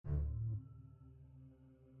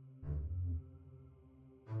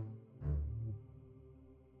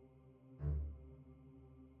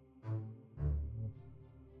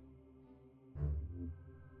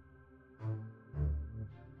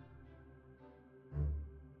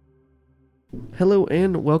Hello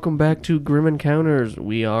and welcome back to Grim Encounters.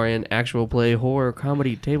 We are an actual play horror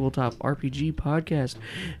comedy tabletop RPG podcast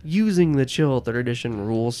using the Chill 3rd Edition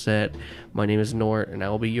rule set. My name is Nort and I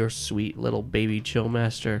will be your sweet little baby chill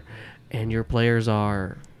master. And your players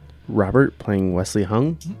are Robert playing Wesley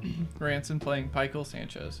Hung. Ranson playing Pikel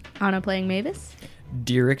Sanchez. Anna playing Mavis.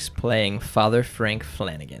 Derek's playing Father Frank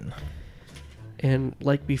Flanagan. And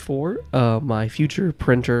like before, my future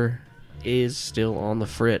printer is still on the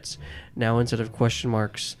fritz. Now instead of question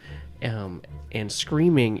marks and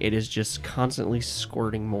screaming, it is just constantly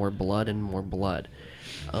squirting more blood and more blood.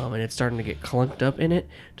 And it's starting to get clunked up in it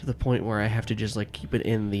to the point where I have to just like keep it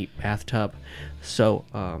in the bathtub. So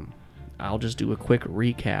I'll just do a quick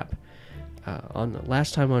recap. On the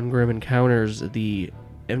last time on Grim Encounters, the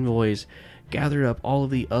envoys gathered up all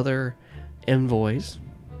of the other envoys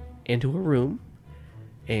into a room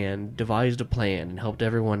and devised a plan and helped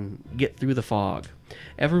everyone get through the fog.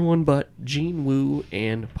 Everyone but Jean Wu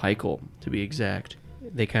and Pikel, to be exact.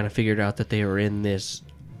 They kind of figured out that they were in this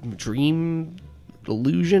dream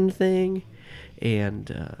illusion thing,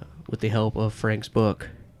 and with the help of Frank's book,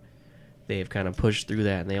 they've kind of pushed through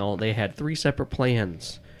that. And they had 3 separate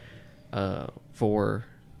plans for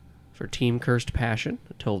Team Cursed Passion.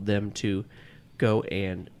 Told them to go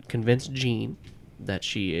and convince Jean that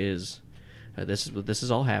she is. This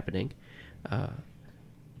is all happening.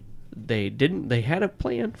 They had a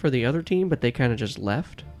plan for the other team, but they kind of just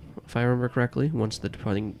left, if I remember correctly, once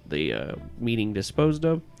the meeting disposed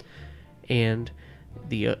of. And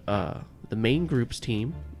the main group's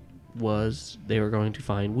team was they were going to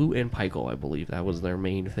find Wu and Pikel. I believe that was their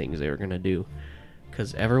main things they were going to do,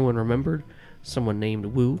 because everyone remembered someone named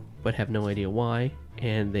Wu, but have no idea why,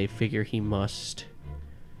 and they figure he must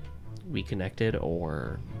be connected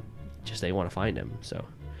or just they want to find him. So,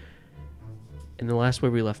 and the last way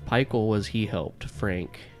we left Pikel was he helped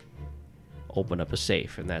Frank open up a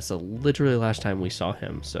safe, and that's literally the last time we saw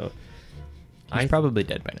him. So He's probably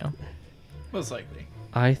dead by now. Most likely.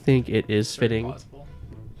 I think it is Very fitting. Possible.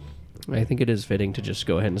 I think it is fitting to just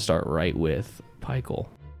go ahead and start right with Pikel.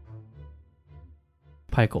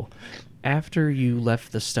 Pikel, after you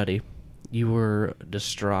left the study, you were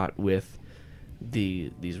distraught with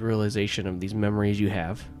these realization of these memories you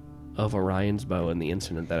have of Orion's bow and the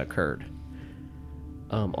incident that occurred.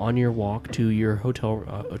 On your walk to your hotel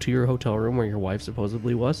room where your wife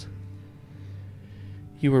supposedly was,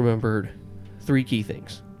 you remembered 3 key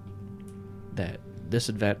things. That this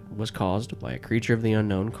event was caused by a creature of the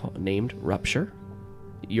unknown named Rupture.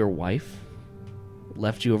 Your wife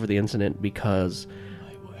left you over the incident because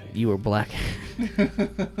you were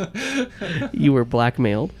you were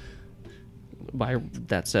blackmailed by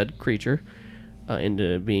that said creature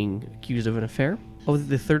into being accused of an affair. Oh,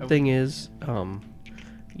 the third thing is,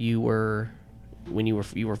 you were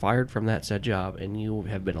fired from that said job, and you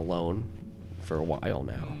have been alone for a while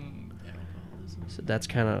now. So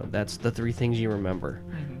that's the 3 things you remember.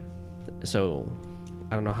 So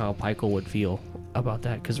I don't know how Pikel would feel about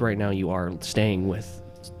that, because right now you are staying with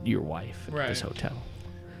your wife at this hotel.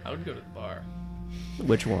 I would go to the bar.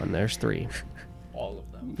 Which one? There's 3. All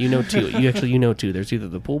of them. You know 2. You know 2. There's either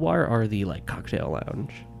the pool bar or the like cocktail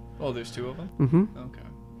lounge. Oh, there's 2 of them? Mm-hmm. Okay.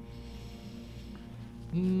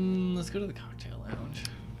 Let's go to the cocktail lounge.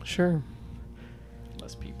 Sure.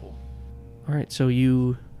 Less people. All right. So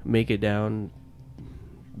you make it down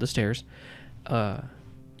the stairs, and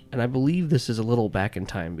I believe this is a little back in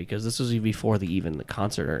time because this was before even the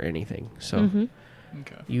concert or anything. So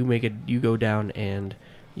Okay. you go down and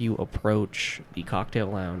you approach the cocktail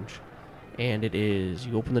lounge, and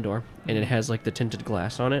you open the door, and it has like the tinted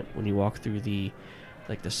glass on it when you walk through the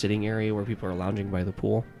sitting area where people are lounging by the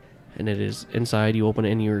pool, and it is inside. You open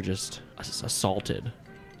it and you're just assaulted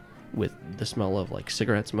with the smell of like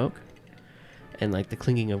cigarette smoke and like the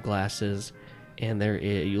clinking of glasses. And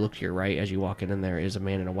you look to your right as you walk in, and there is a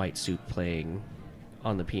man in a white suit playing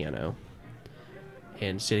on the piano.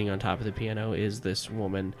 And sitting on top of the piano is this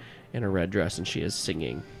woman in a red dress, and she is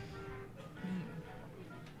singing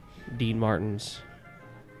Dean Martin's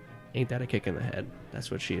 "Ain't That a Kick in the Head." That's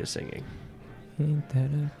what she is singing. Ain't that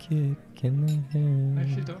a kick in the head? I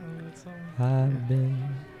actually don't know that song. I've been...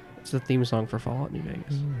 It's the theme song for Fallout New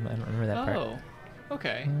Vegas. I don't remember that part. Oh.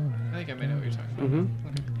 Okay. I think I may know what you're talking about. Mm-hmm.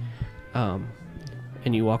 Okay.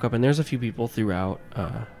 And you walk up, and there's a few people throughout,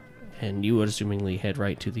 and you would assumingly head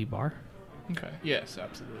right to the bar. Okay. Yes,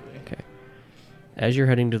 absolutely. Okay. As you're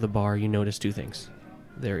heading to the bar, you notice 2 things.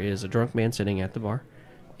 There is a drunk man sitting at the bar,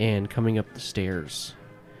 and coming up the stairs,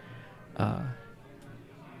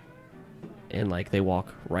 and like they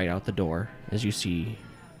walk right out the door. As you see,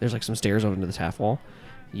 there's like some stairs over into this half wall.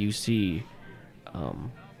 You see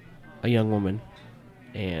a young woman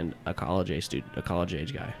and a college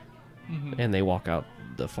age guy, and they walk out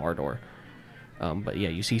the far door. But yeah,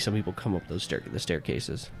 you see some people come up the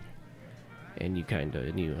staircases, and you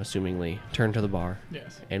assumingly turn to the bar.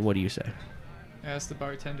 Yes. And what do you say? I asked the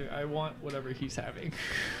bartender, I want whatever he's having.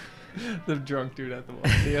 The drunk dude at the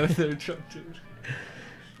bar. The other drunk dude.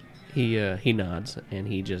 He nods, and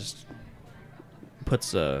he just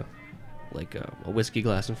puts a whiskey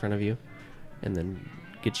glass in front of you, and then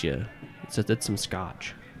gets you it's some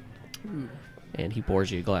scotch. Ooh. And he pours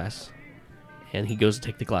you a glass, and he goes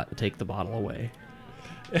to take the bottle away.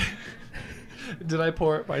 Did I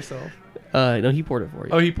pour it myself? No, he poured it for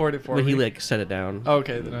you. Oh, he poured it for But me. he set it down.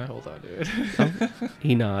 Okay, then I hold on to it.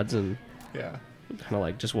 He nods and Yeah. kind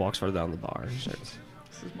of just walks further down the bar and starts.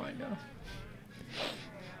 This is mine now.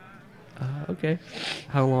 Okay.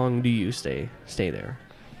 How long do you stay there?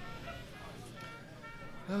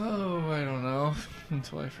 Oh, I don't know.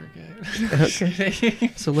 Until I forget.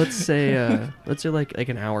 Okay. So let's say like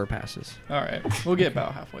an hour passes. All right. We'll get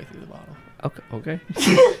about halfway through the bottle. Okay.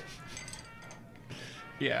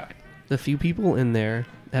 Yeah. The few people in there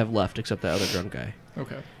have left except the other drunk guy.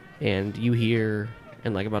 Okay. And you hear,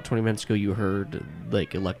 and like about 20 minutes ago, you heard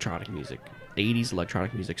like electronic music, 80s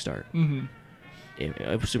electronic music start. Mm-hmm.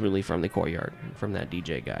 Presumably from the courtyard, from that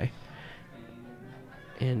DJ guy.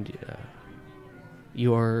 And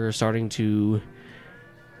you are starting to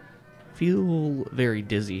feel very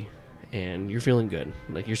dizzy, and you're feeling good.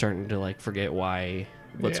 Like you're starting to like forget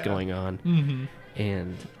what's Yeah. going on. Mm-hmm.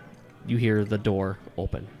 And you hear the door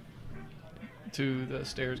open. To the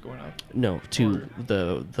stairs going up. No, to Or-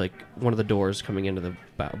 the one of the doors coming into the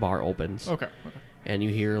bar opens. Okay. And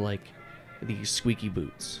you hear like these squeaky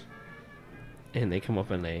boots, and they come up,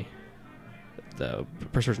 and the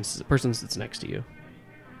person sits next to you,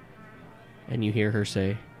 and you hear her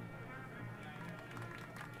say,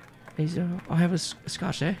 "I have a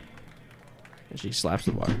scotch there," and she slaps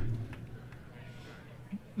the bar.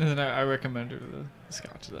 And then I recommend her the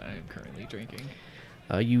scotch that I am currently drinking.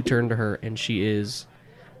 You turn to her, and she has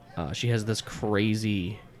this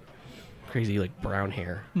crazy like brown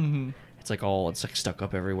hair. Mm-hmm. It's like stuck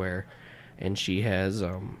up everywhere, and she has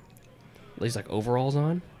these like overalls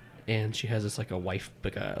on, and she has this like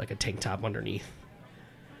a tank top underneath,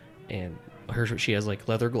 and she has like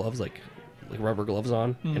leather gloves, like rubber gloves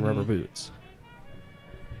on, and rubber boots,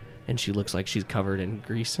 and she looks like she's covered in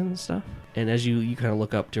grease and stuff. And as you kind of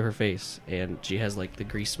look up to her face, and she has like the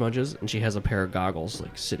grease smudges, and she has a pair of goggles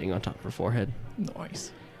like sitting on top of her forehead,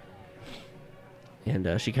 Nice.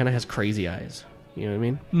 and she kind of has crazy eyes. You know what I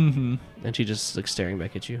mean? Mm-hmm. And she just like staring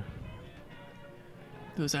back at you.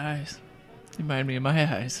 Those eyes remind me of my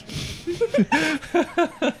eyes.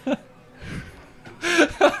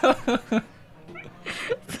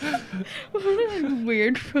 What a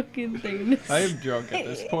weird fucking thing to I say. am drunk at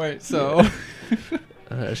this point, so.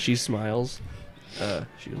 She smiles.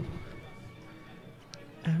 She.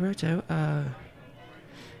 Righto.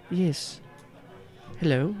 Yes.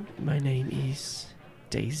 Hello, my name is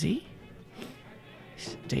Daisy.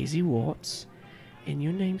 It's Daisy Watts, and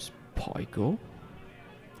your name's Pikel.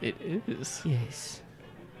 It is. Yes.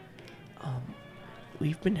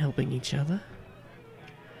 We've been helping each other.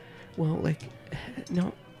 Well, like,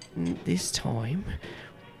 not this time,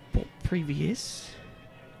 but previous.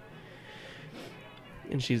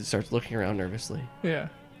 And she starts looking around nervously. Yeah.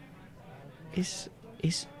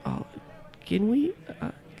 Can we,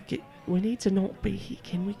 we need to not be here.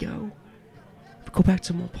 Can we go? Go back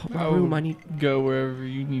to my room. I need. Go wherever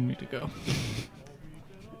you need me to go.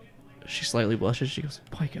 She slightly blushes. She goes,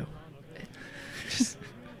 Pico. Just,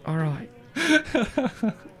 all right.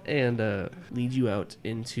 And leads you out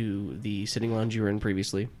into the sitting lounge you were in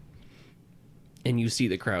previously. And you see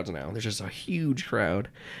the crowds now. There's just a huge crowd.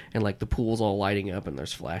 And like the pool's all lighting up, and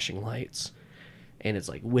there's flashing lights. And it's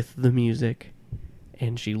like with the music.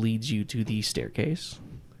 And she leads you to the staircase.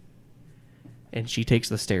 And she takes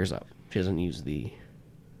the stairs up. She doesn't use the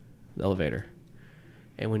elevator.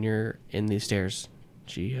 And when you're in the stairs,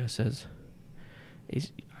 she says,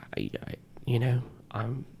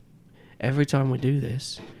 I'm every time we do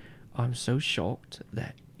this, I'm so shocked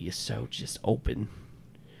that you're so just open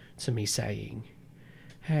to me saying,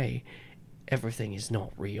 hey, everything is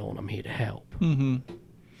not real and I'm here to help. Mm-hmm.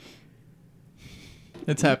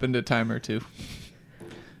 It's happened a time or two.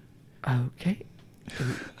 Okay.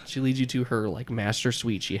 And she leads you to her like master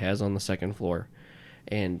suite she has on the second floor.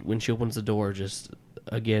 And when she opens the door, just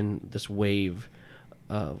again this wave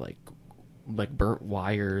of like burnt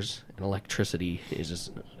wires and electricity is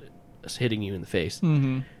just hitting you in the face.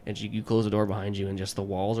 Mm-hmm. And you close the door behind you, and just the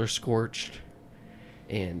walls are scorched,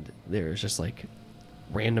 and there's just like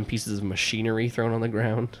random pieces of machinery thrown on the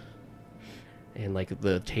ground, and like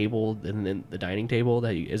the table and then the dining table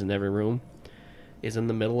that is in every room is in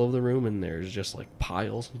the middle of the room, and there's just like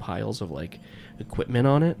piles and piles of like equipment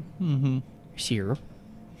on it. Mm-hmm. Here,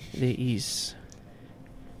 there's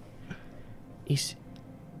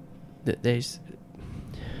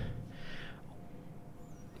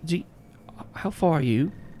how far are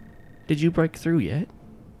you? Did you break through yet?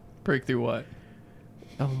 Break through what?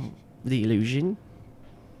 The illusion.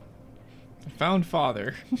 Found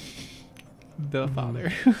father. The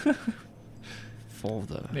father.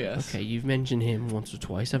 Father. Yes. Okay, you've mentioned him once or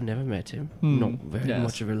twice. I've never met him. Hmm, Not very yes.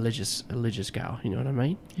 much of a religious guy. You know what I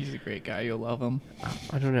mean? He's a great guy. You'll love him.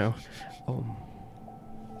 I don't know.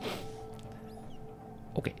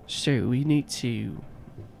 Okay, so we need to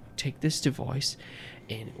take this device,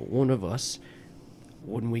 and one of us,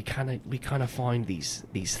 when we kind of find these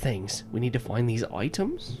things, we need to find these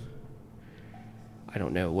items. I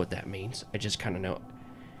don't know what that means. I just kind of know.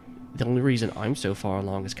 The only reason I'm so far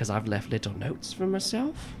along is because I've left little notes for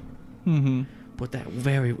myself. Mm-hmm. But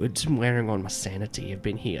it's wearing on my sanity. I've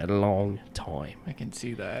been here a long time. I can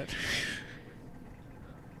see that.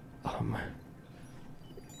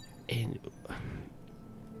 And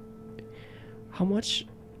how much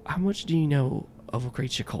do you know of a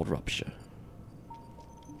creature called Rupture?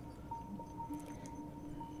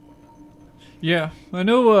 Yeah, I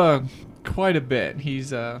know quite a bit.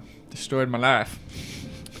 He's destroyed my life.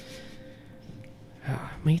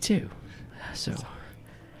 Me too. So,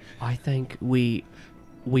 I think we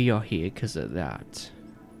are here because of that.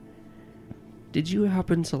 Did you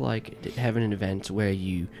happen to like have an event where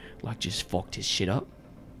you like just fucked his shit up?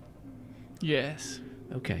 Yes.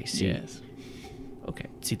 Okay, see. Yes. Okay,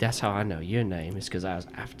 see, that's how I know your name is because I was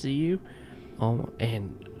after you,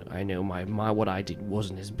 and I know my what I did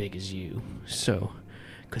wasn't as big as you, so,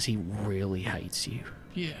 because he really hates you.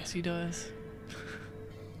 Yes, he does.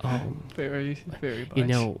 Very Very much. You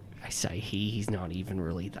know, I say he's not even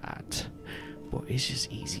really that, but it's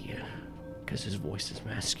just easier because his voice is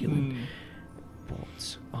masculine.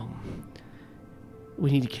 But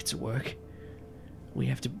we need to get to work. We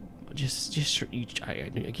have to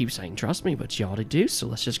I keep saying trust me, but you ought to do, so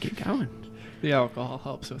let's just get going. The alcohol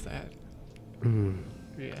helps with that.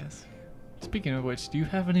 Yes. Speaking of which, do you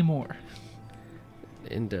have any more?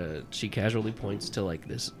 And she casually points to like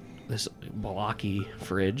this blocky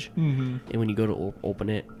fridge, Mm-hmm. and when you go to open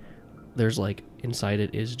it, there's like inside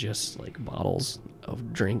it is just like bottles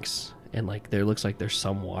of drinks, and like there looks like there's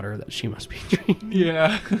some water that she must be drinking.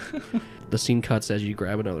 Yeah. The scene cuts as you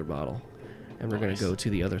grab another bottle, and we're Nice. gonna go to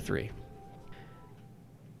the other three.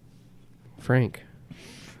 Frank,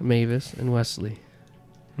 Mavis, and Wesley,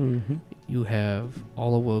 Mm-hmm. you have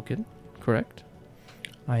all awoken, correct?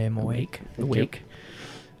 I am awake. Awake.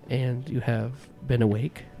 And you have been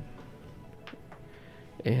awake.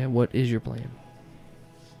 And what is your plan?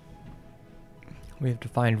 We have to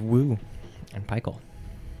find Wu and Pykel.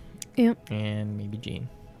 Yep. And maybe Jean.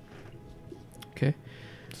 Okay.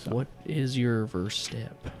 So- What is your first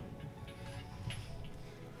step?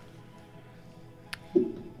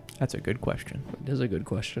 That's a good question. That is a good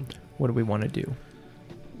question. What do we want to do?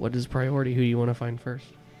 What is priority? Who do you want to find first?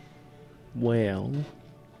 Well,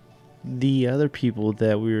 the other people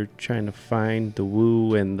that we were trying to find, the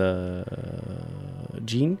Wu and the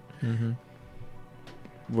Jean, Mm-hmm.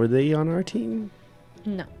 were they on our team?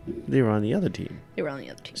 No, They were on the other team. they were on the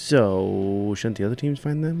other team. So, shouldn't the other teams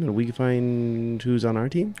find them and we can find who's on our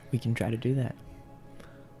team? We can try to do that.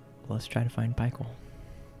 Let's try to find Pykel.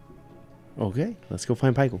 Okay, let's go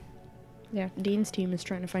find Pykel. Yeah, Dean's team is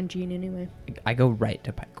trying to find Jean anyway. I go right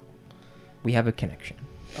to Pykel. We have a connection.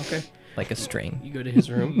 Okay. Like a string. You go to his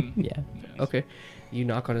room. Yeah. Okay. You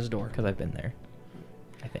knock on his door. Because I've been there.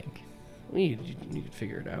 I think. You could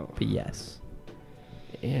figure it out. But yes.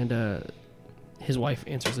 And his wife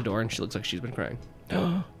answers the door, and she looks like she's been crying.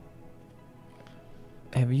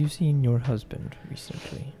 Have you seen your husband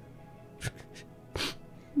recently?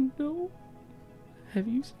 No. Have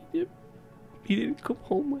you seen him? He didn't come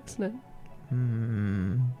home last night.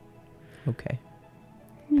 Hmm. Okay.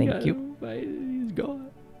 He Thank got you. invited, he's gone.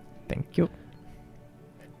 Thank you.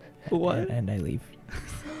 What? And I leave.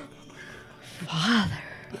 Father,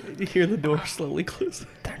 You hear the door slowly close.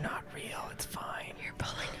 They're not real. It's fine. you're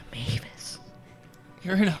pulling a Mavis.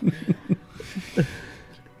 You're in a...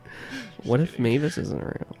 What if Mavis isn't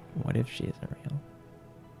real? What if she isn't real?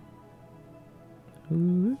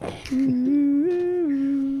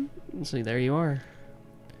 So there you are.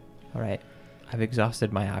 All right. I've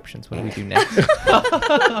exhausted my options. What do we do next?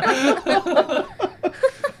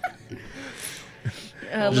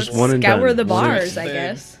 Just Let's one and scour done. the One and bars, I done.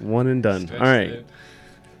 guess. One and done. Stretch All right. it.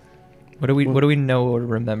 What do we know or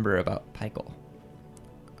remember about Pykel?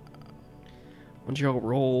 Why don't you all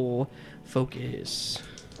roll focus?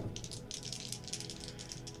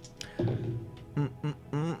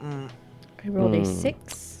 I rolled a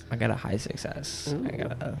 6. I got a high success. Ooh. I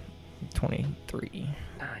got a 23.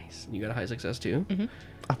 Nice. You got a high success too. Mm-hmm.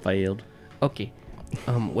 I failed. Okay.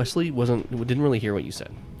 Wesley didn't really hear what you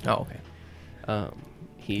said. Oh, okay.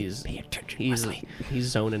 He's Pay attention, he's Wesley. he's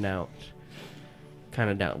zoning out, kind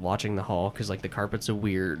of down watching the hall because like the carpet's a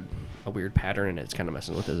weird pattern and it's kind of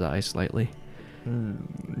messing with his eyes slightly.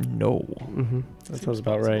 No. Mm-hmm. That sounds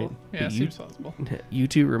about right. Yeah, You- seems possible. You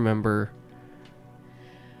two remember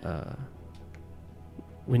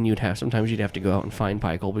when sometimes you'd have to go out and find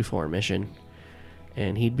Pykel before a mission,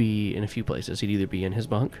 and he'd be in a few places. He'd either be in his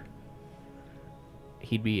bunk,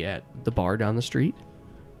 he'd be at the bar down the street,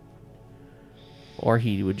 or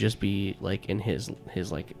he would just be like in his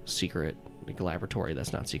like secret like laboratory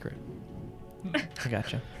that's not secret. I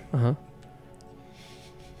gotcha. Uh-huh.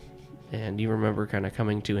 And you remember kind of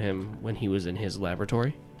coming to him when he was in his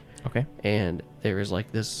laboratory, Okay. and there is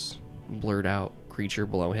like this blurred out creature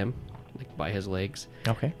below him, like by his legs,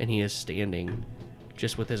 Okay. and he is standing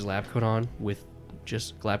just with his lab coat on, with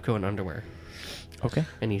just lab coat and underwear, Okay.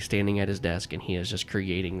 and he's standing at his desk, and he is just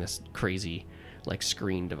creating this crazy like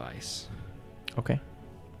screen device. Okay.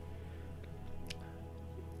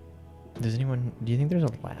 Do you think there's a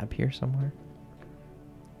lab here somewhere?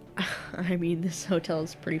 I mean, this hotel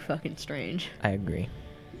is pretty fucking strange. I agree.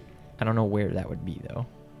 I don't know where that would be though.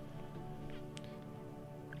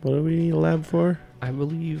 What do we need a lab for? I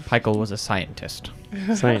believe Pykel was a scientist.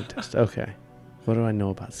 Scientist. Okay. What do I know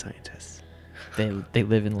about scientists? They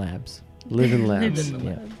live in labs. Live in Live labs. in the Yeah.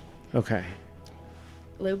 lab. Okay.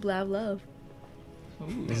 Live, lab, love.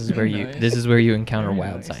 Ooh, This is where you nice. this is where you encounter Very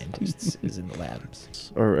wild nice. scientists is in the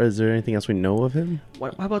labs. Or is there anything else we know of him?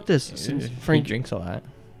 how about this? Since He Frank, drinks a lot.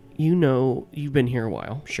 you know you've been here a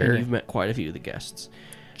while, Sure. and you've met quite a few of the guests.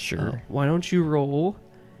 Sure. Why don't you roll?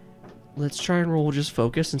 Let's try and roll just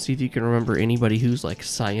focus and see if you can remember anybody who's like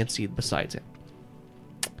sciencey besides him.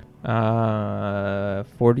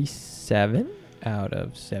 47 out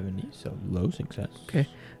of 70, so low success. Okay,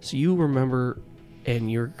 so you remember,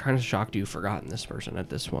 and you're kind of shocked you've forgotten this person at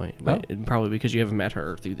this point, but and probably because you haven't met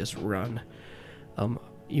her through this run. You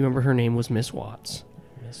remember her name was Miss Watts,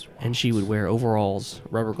 Miss and she would wear overalls,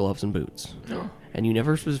 rubber gloves, and boots. And you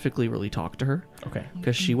never specifically really talked to her Okay.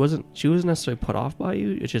 because she wasn't necessarily put off by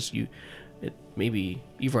you. It's just maybe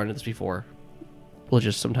you've run into this before.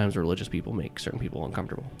 Sometimes religious people make certain people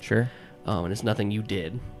uncomfortable. Sure. And it's nothing you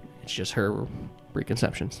did. It's just her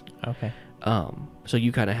preconceptions. Okay. So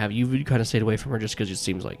you kind of stayed away from her just because it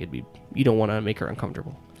seems like you don't want to make her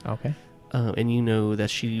uncomfortable. Okay. And you know that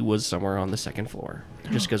she was somewhere on the second floor,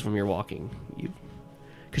 just because when you're walking,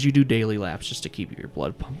 because you do daily laps just to keep your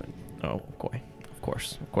blood pumping. Oh, boy. Of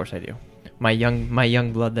course I do. My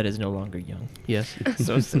young blood that is no longer young. Yes.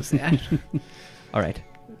 so sad. All right.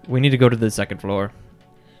 We need to go to the second floor.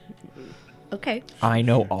 Okay. I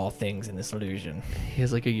know all things in this illusion. He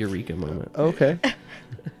has like a eureka moment. Okay.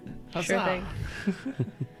 Sure thing.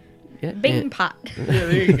 Yeah. Bean pot. Yeah,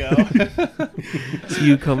 there you go. So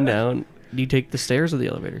you come down. Do you take the stairs or the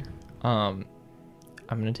elevator? I'm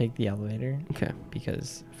gonna take the elevator Okay.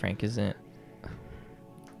 because Frank isn't.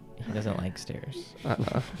 He doesn't like stairs.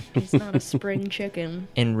 He's not a spring chicken.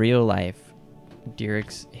 In real life,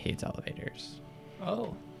 Dirks hates elevators.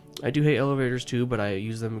 Oh. I do hate elevators too, but I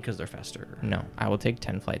use them because they're faster. No, I will take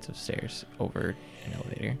 10 flights of stairs over an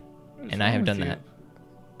elevator, What's and I wrong have with done you? that.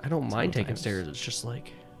 I don't mind taking Sometimes. stairs. It's just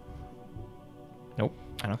like, Nope,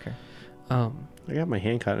 I don't care. I got my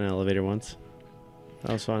hand caught in an elevator once.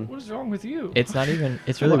 That was fun. What is wrong with you? It's not even.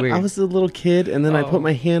 It's really weird. I was a little kid, and then I Oh. put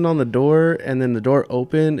my hand on the door, and then the door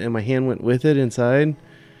opened, and my hand went with it inside.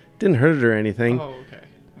 Didn't hurt it or anything, Oh, okay.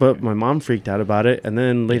 but my mom freaked out about it. And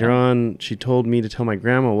then later Yeah. on, she told me to tell my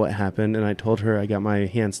grandma what happened, and I told her I got my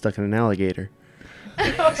hand stuck in an alligator.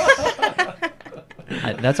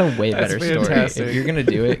 That's a way That's better story. fantastic. If you're gonna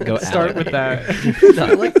do it, go Start with alligator. that.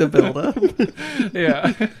 I like the build up.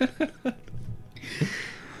 Yeah.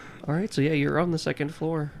 All right, so yeah, you're on the second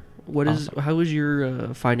floor. How is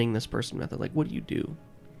your finding this person method? Like, what do you do?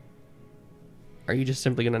 Are you just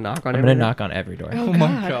simply gonna knock on? I'm every gonna door? knock on every door. Oh my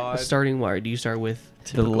God. god. Starting where? Do you start with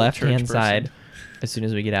To the typical left hand church person? side, as soon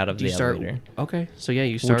as we get out of Do the you start? elevator. Okay, so yeah,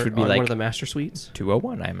 you start would be on like- one of the master suites.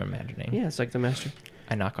 201, I'm imagining. Yeah, it's like the master.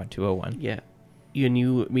 I knock on 201. Yeah, and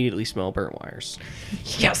you immediately smell burnt wires.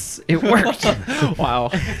 Yes, it worked.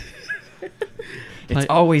 Wow. It's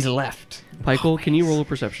always left. Pykel, can you roll a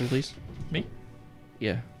perception, please? Me?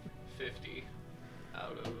 Yeah. 50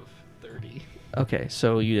 out of 30. Okay,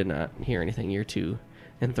 so you did not hear anything. You're too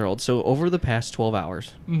enthralled. So over the past 12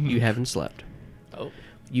 hours, Mhm. you haven't slept. Oh.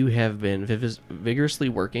 You have been vigorously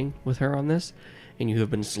working with her on this, and you have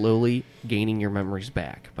been slowly gaining your memories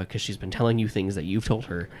back because she's been telling you things that you've told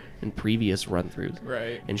her in previous run-throughs.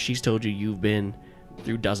 Right. And she's told you you've been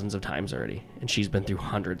through dozens of times already, and she's been through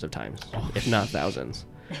hundreds of times, if not thousands.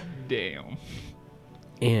 Damn.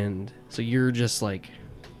 And so you're just like,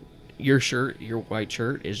 your white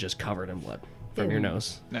shirt is just covered in blood from your Ew.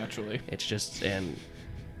 nose. Naturally. It's just, and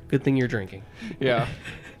good thing you're drinking. Yeah.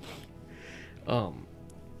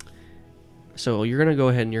 So you're gonna go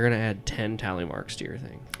ahead and you're gonna add 10 tally marks to your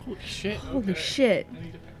thing. Holy shit. Holy shit. I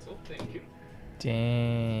need a pencil. Thank you.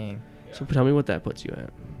 Dang. So tell me what that puts you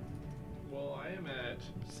at. Well, I am at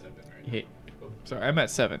 7 right now. Hey. Oh, sorry, I'm at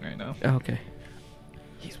 7 right now. Okay.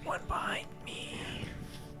 He's one behind me.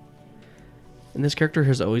 And this character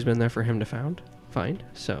has always been there for him to find.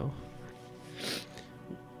 So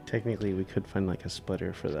Technically, we could find like a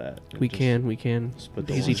splitter for that. we Just can split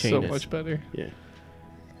the easy one. chain So it. much better. Yeah.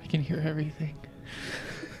 I can hear everything.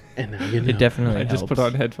 And now you know. It definitely I just put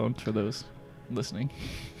helps. on headphones for those listening.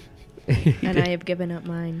 And I have given up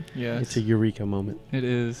mine. Yes. It's a eureka moment. It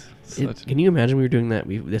is. Can you imagine we were doing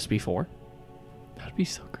this before? That'd be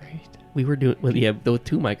so great. We were doing with with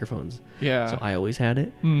 2 microphones. Yeah. So I always had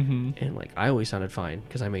it, Mm-hmm. and like I always sounded fine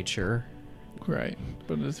because I made sure. Right.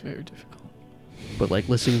 But it's very difficult. But like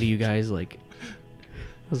listening to you guys, like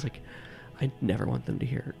I was like, I never want them to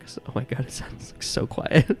hear it because oh my god, it sounds like so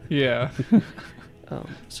quiet. Yeah.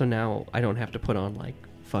 So now I don't have to put on like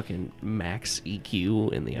fucking max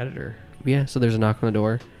EQ in the editor. Yeah. So there's a knock on the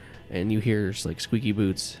door, and you hear like squeaky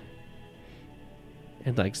boots,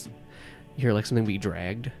 and like you hear like something be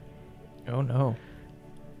dragged, Oh no.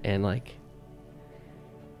 and like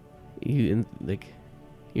you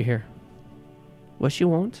hear, what you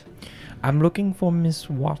want, I'm looking for Miss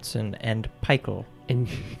Watson and Pikel. and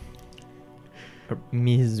Or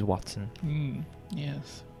Ms. Watson.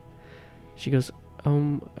 Yes. she goes,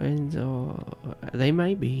 and they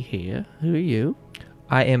may be here. Who are you?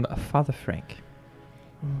 I am Father Frank.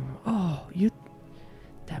 Oh,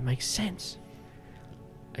 that makes sense.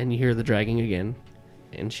 And you hear the dragging again,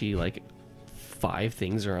 and she like 5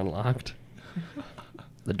 things are unlocked.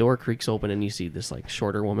 The door creaks open, and you see this like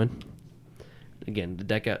shorter woman. Again,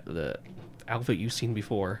 the outfit you've seen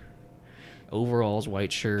before: overalls,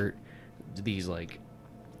 white shirt, these like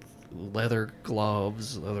leather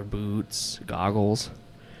gloves, leather boots, goggles,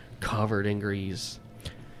 covered in grease.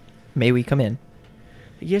 May we come in?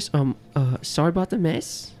 Yes. Sorry about the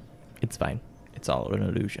mess. It's fine. It's all an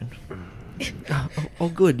illusion. Oh,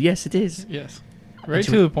 good. Yes, it is. Yes. Right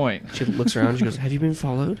she- to the point. She looks around. She goes, "Have you been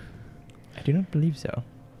followed?" I do not believe so.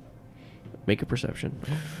 Make a perception.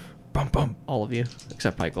 Bum bum. All of you,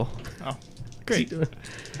 except Michael. Oh, great. I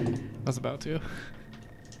was about to.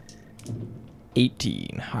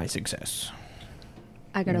 18. High success.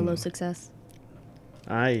 I got a low success.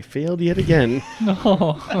 I failed yet again.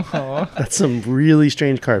 No. That's some really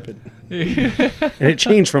strange carpet. Yeah. And it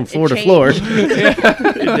changed from floor to changed. floor.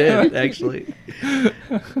 It did actually.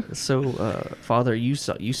 So, Father, you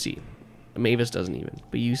see. Mavis doesn't even,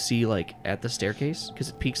 but you see like at the staircase because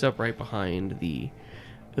it peeks up right behind the,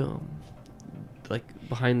 like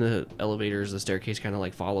behind the elevators. The staircase kind of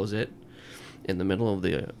like follows it in the middle of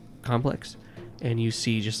the complex, and you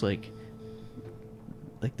see just like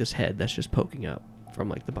this head that's just poking up from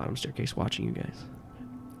like the bottom staircase, watching you guys.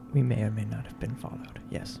 We may or may not have been followed.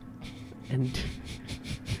 Yes. And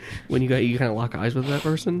when you kind of lock eyes with that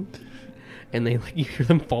person, and they like you hear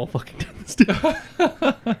them fall fucking down the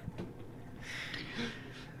stairs.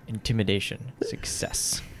 Intimidation.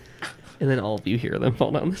 Success. And then all of you hear them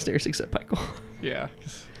fall down the stairs except Michael. Yeah.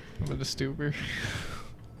 'Cause I'm in a stupor.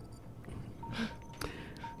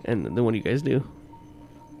 And then what do you guys do?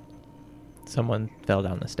 Someone fell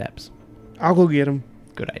down the steps. I'll go get him.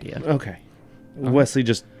 Good idea. Okay. Wesley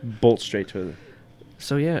just bolts straight to it.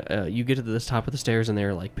 So yeah, you get to the top of the stairs and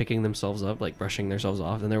they're like picking themselves up, like brushing themselves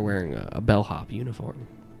off, and they're wearing a bellhop uniform.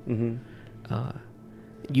 Mm-hmm.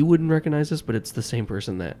 You wouldn't recognize this, but it's the same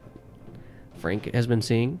person that Frank has been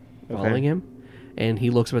seeing, following him. And he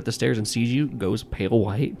looks up at the stairs and sees you, goes pale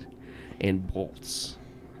white, and bolts.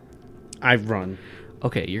 I run.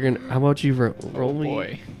 Okay, you're gonna. How about you roll me?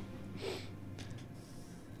 Boy.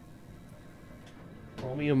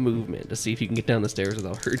 Roll me a movement to see if you can get down the stairs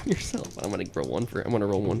without hurting yourself. I'm gonna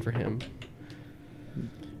roll one for him.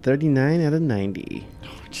 39 out of 90. Oh,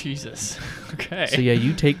 Jesus. Okay. So yeah,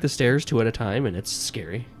 you take the stairs 2 at a time, and it's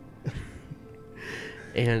scary.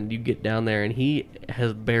 And you get down there, and he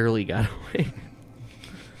has barely got away.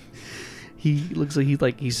 He looks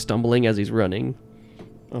like he's stumbling as he's running,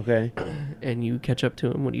 Okay. and you catch up to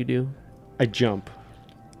him. What do you do? I jump.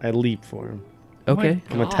 I leap for him. Okay.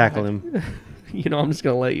 I'm gonna tackle him. You know, I'm just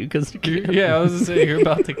gonna let you because Yeah, I was gonna say you're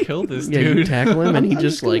about to kill this yeah, you dude. tackle him and he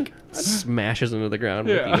just like smashes into the ground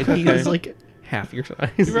Yeah. with you. And he Okay. is like half your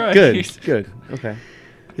size. Right. Good. Good. Okay.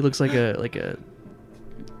 He looks like a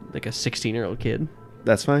 16-year-old kid,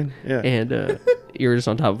 That's fine. Yeah. and you're just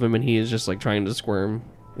on top of him, and he is just like trying to squirm.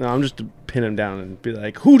 No, I'm just to pin him down and be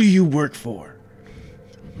like, "Who do you work for?"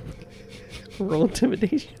 Roll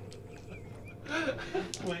intimidation.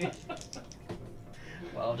 Wait.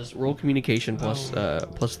 Well, I'll just roll communication plus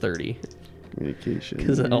 30 Communication.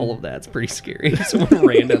 because all of that's pretty scary. If someone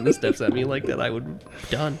ran down the steps at me like that, I would be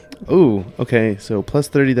done. Ooh. Okay. So plus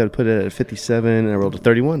 30, that would put it at 57, and I rolled a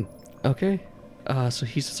 31. Okay. So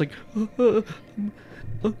he's just like,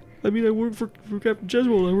 I mean, I work for Captain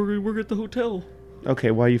Jeswell. I work at the hotel.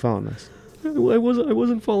 Okay. Why are you following us? I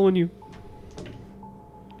wasn't following you.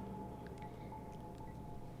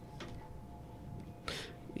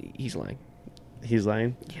 He's lying. He's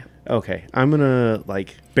lying. Yeah. Okay. I'm gonna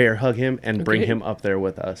like bear hug him and bring Okay. him up there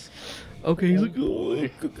with us. Okay, he's like, oh,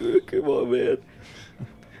 come on, man.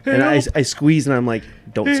 And I squeeze and I'm like,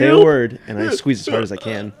 "Don't say a Help. word." And I squeeze as hard as I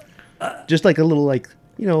can. Just like a little, like,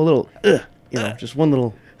 you know, a little, just one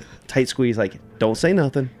little tight squeeze. Like, don't say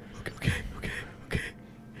nothing. Okay.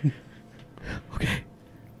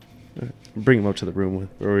 Bring him up to the room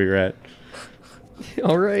where we were at.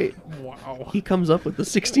 All right. Wow. He comes up with a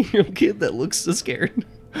 16-year-old kid that looks so scared.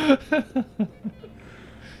 Oh,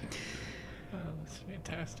 that's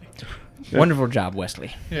fantastic. Wonderful job,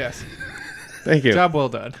 Wesley. Yes. Thank you. Job well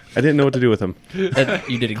done. I didn't know what to do with him. You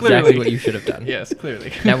did exactly Clearly. what you should have done. Yes,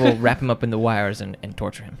 clearly. Now we'll wrap him up in the wires and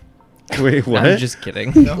torture him. Wait, what? I'm just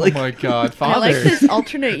kidding. Oh my God, I Father. like this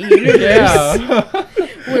alternate universe Yeah.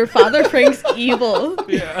 where Father Frank's evil.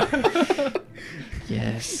 Yeah.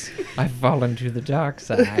 Yes, I've fallen to the dark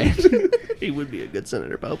side. He would be a good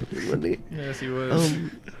Senator Palpatine, wouldn't he? Yes, he was.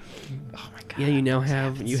 Oh my god. Yeah, you now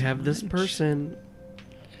have this person,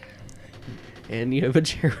 and you have a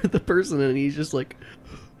chair with the person, and he's just like,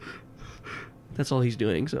 that's all he's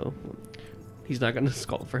doing. So he's not gonna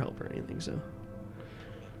call for help or anything. So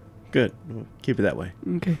Good. We'll keep it that way.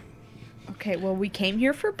 okay. Okay, well, we came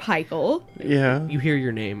here for Pykel. Yeah. You hear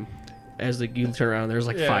your name as you turn around. There's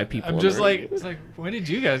like Yeah, 5 people. I'm in just the like, room. it's like, when did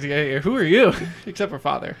you guys get here? Who are you? Except for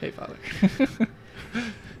Father. Hey, Father.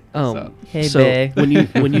 So- Hey, so bae. when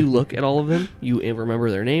you look at all of them, you remember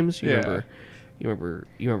their names. You Yeah.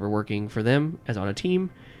 remember working for them as on a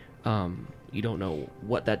team. You don't know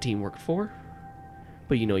what that team worked for,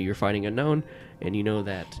 but you know you're fighting unknown, and you know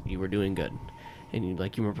that you were doing good, and you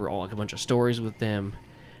remember all like a bunch of stories with them.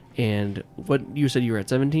 And what you said, you were at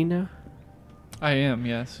 17 now. I am,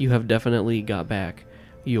 yes. You have definitely got back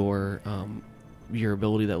your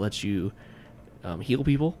ability that lets you heal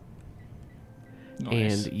people.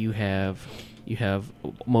 Nice. And you have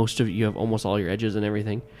almost all your edges and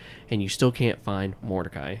everything, and you still can't find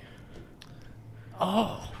Mordecai.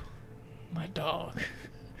 Oh, my dog.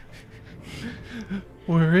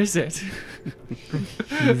 Where is it?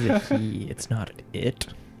 He's a he. It's not an it.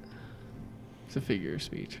 It's a figure of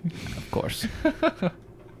speech. Of course.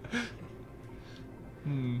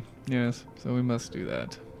 Yes, so we must do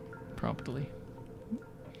that promptly.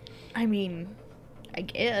 I mean, I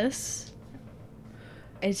guess.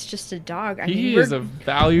 It's just a dog. I He mean, is a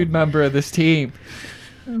valued member of this team.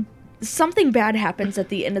 something bad happens at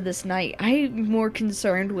the end of this night. I'm more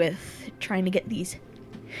concerned with trying to get these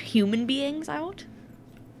human beings out.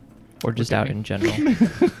 Or just out in general.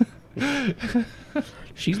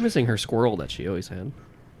 She's missing her squirrel that she always had.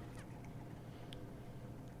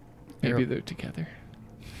 Maybe they're together.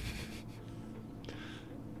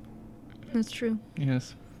 That's true.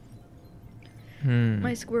 Yes.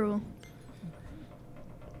 My squirrel.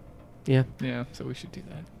 Yeah, Yeah, so we should do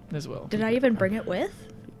that as well. Did I even bring it with?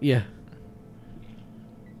 yeah.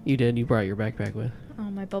 You did. You brought your backpack with. Oh,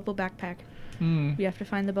 my bubble backpack. Hmm. We have to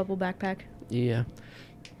find the bubble backpack. Yeah.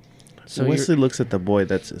 So So Wesley looks at the boy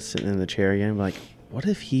that's sitting in the chair again, like, what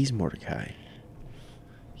if he's Mordecai?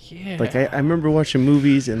 Yeah. Like, I remember watching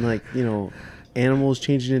movies and, like, you know, animals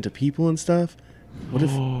changing into people and stuff. What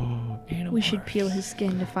if... We should peel his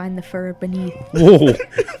skin to find the fur beneath. Whoa!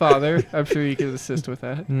 Father, I'm sure you could assist with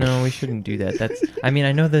that. No, we shouldn't do that. That's. I mean,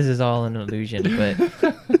 I know this is all an illusion,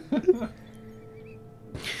 but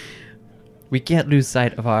we can't lose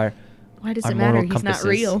sight of our. Why does Our it matter? moral He's compasses. not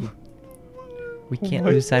real. We can't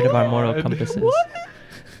my lose sight of our moral God. compasses.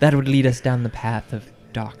 That would lead us down the path of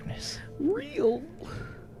darkness. Real?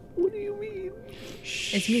 What do you mean?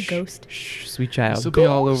 Is he a ghost? Shh, sweet child. This will be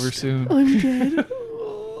all over soon. I'm dead.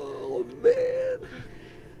 Oh man.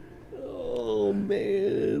 Oh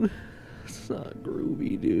man. It's not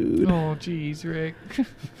groovy, dude. Oh, jeez, Rick.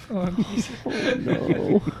 Oh, jeez.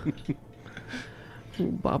 Oh no.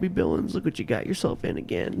 Bobby Billings, look what you got yourself in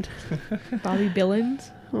again. Bobby Billings?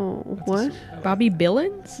 Oh, what? Bobby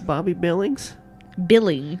Billings? Bobby Billings?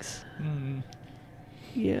 Billings. Mm.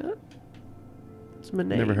 Yeah. It's my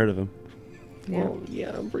name. Never heard of him. Yeah. Oh,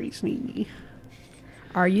 yeah, I'm pretty sneaky.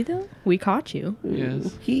 Are you though? We caught you. Yes.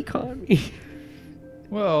 Ooh, he caught me.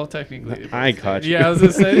 Well, technically. they both I did. caught you. Yeah, I was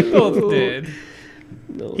going to say, they both did.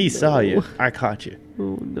 No, He saw no. you. I caught you.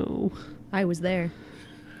 Oh no. I was there.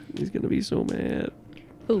 He's gonna be so mad.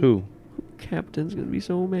 Who? Captain's gonna be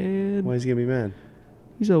so mad. Why is he gonna be mad?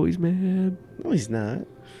 He's always mad. No, he's not.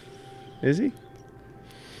 Is he?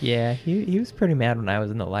 Yeah, he was pretty mad when I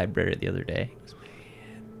was in the library the other day.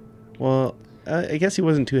 Well, I guess he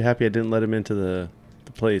wasn't too happy I didn't let him into the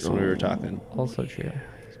place when we were talking. Also true.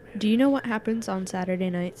 Do you know what happens on Saturday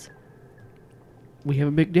nights? We have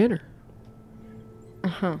a big dinner.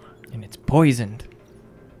 Uh-huh. And it's poisoned.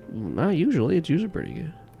 Not usually. It's usually pretty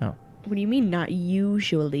good. Oh. What do you mean not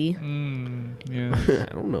usually? Yeah.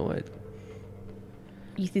 I don't know.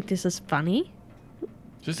 You think this is funny?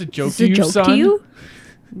 Just a joke Is to this you, a joke son. to you?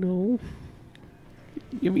 No.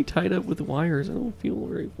 Get me tied up with wires. I don't feel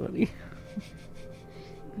very funny.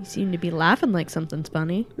 You seem to be laughing like something's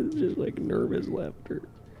funny. It's just like nervous laughter.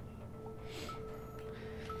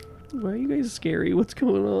 Why are you guys scary? What's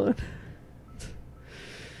going on?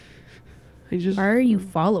 I just Why are you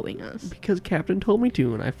following us? because Captain told me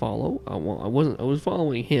to, and I follow. I was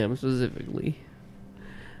following him specifically.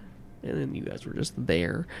 And then you guys were just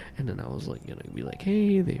there, and then I was like, gonna be like,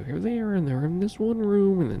 hey, they were there, and they're in this one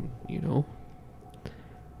room, and then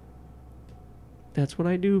that's what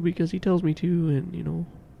I do because he tells me to, and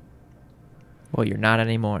Well, you're not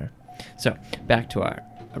anymore. So, back to our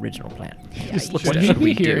original plan. Just look Should what he should be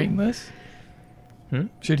we do? hearing this? Hmm?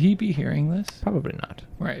 Should he be hearing this? Probably not.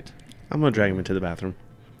 Right. I'm gonna drag him into the bathroom.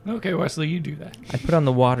 Okay, Wesley, you do that. I put on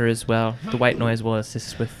the water as well. The white noise will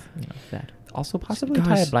assist with that. Also, possibly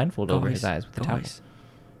tie a blindfold over his eyes with the towel.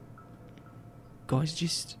 Guys,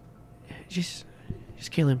 just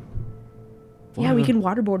kill him. Yeah, we Whatever. can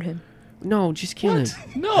waterboard him. No, just kill him.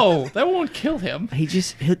 No, that won't kill him.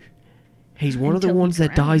 He's one of the Until he ones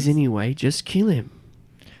that dies drowns. anyway. Just kill him.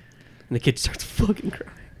 And the kid starts fucking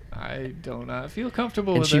crying. I do not feel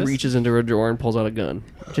comfortable And with she this. reaches into her drawer and pulls out a gun.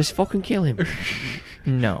 Just fucking kill him.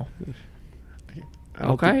 No. I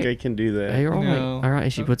don't Okay. think I can do that. Hey, you're all right. No. All right.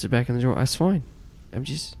 And she puts it back in the drawer. That's fine. I'm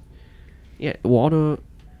just. Yeah, water.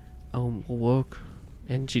 Will work.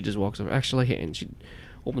 And she just walks over. Actually, and she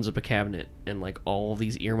opens up a cabinet, and like all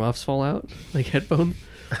these earmuffs fall out, like headphones.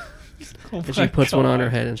 Oh And she my puts one on her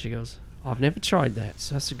God. head, and she goes, "I've never tried that,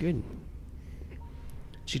 so that's a good."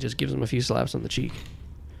 She just gives him a few slaps on the cheek,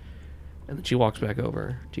 and then she walks back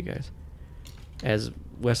over to you guys. As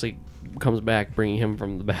Wesley comes back, bringing him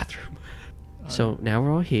from the bathroom. So now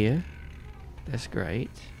we're all here. That's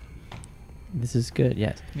great. This is good,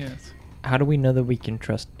 yes. Yes. How do we know that we can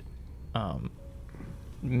trust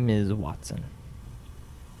Ms. Watson?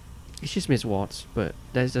 It's just Miss Watts, but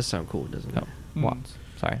that does sound cool, doesn't No, it? Mm. Watts.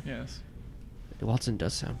 Sorry. Yes. Watson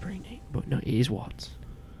does sound pretty neat, but no, it is Watts.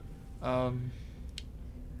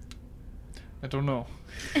 I don't know.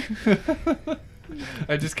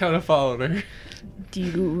 I just kind of followed her. Do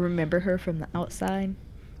you remember her from the outside?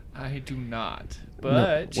 I do not,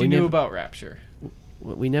 but we she knew never- about Rapture.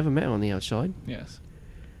 We never met on the outside, Yes.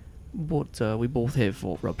 but we both have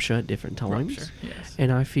fought Rupture at different times. Rupture. Yes.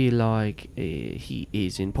 And I feel like he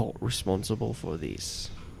is in part responsible for this.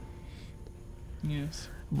 Yes.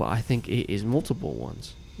 But I think it is multiple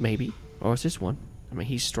ones, maybe, or it's just one. I mean,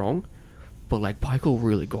 he's strong, but like Michael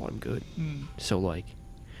really got him good. Mm. So like,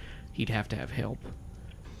 he'd have to have help.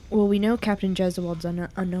 Well, we know Captain Jeswald's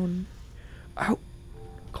unknown. Oh,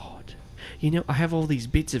 God! I have all these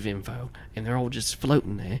bits of info, and they're all just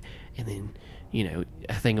floating there, and then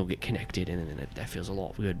a thing will get connected, and then that feels a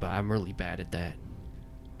lot good. But I'm really bad at that.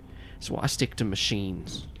 So I stick to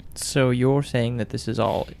machines. So you're saying that this is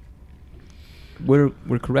all... We're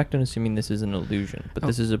correct in assuming this is an illusion, but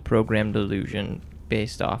this is a programmed illusion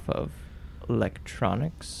based off of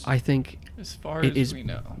electronics? I think As far it as is we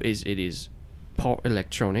know. it is part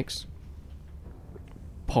electronics,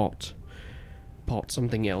 part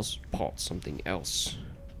something else,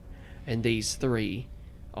 and these three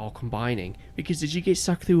are combining. Because did you get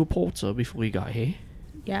sucked through a portal before you got here?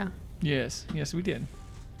 Yeah, Yes. Yes, we did.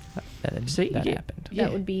 That See, that yeah. happened. Yeah.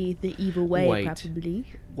 that would be the evil way, Wait. probably.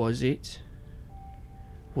 Was it?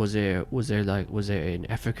 Was there an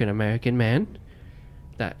African American man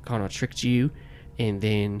that kind of tricked you, and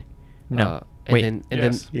then No. and Wait. then and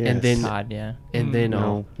Yes. then and then Todd, yeah. and then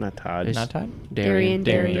No, not Todd. It's- Not Todd? Darian.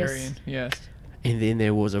 Darius. Yes. And then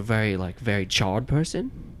there was a very charred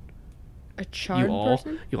person. A charred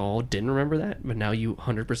person? You all didn't remember that, but now you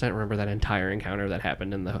 100% remember that entire encounter that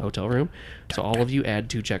happened in the hotel room. So all of you add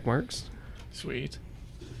 2 check marks. Sweet.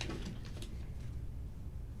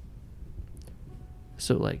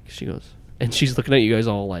 So like she goes, and she's looking at you guys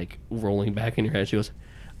all like rolling back in your head. She goes,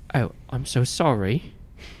 "Oh, I'm so sorry.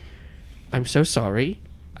 I'm so sorry.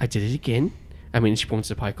 I did it again." I mean, she points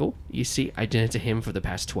to Pikel. You see, I did it to him for the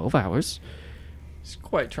past 12 hours. It's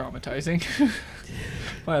quite traumatizing.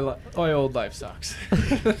 My old life sucks.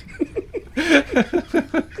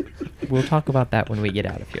 We'll talk about that when we get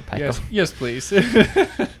out of here, Pikel. Yes, please.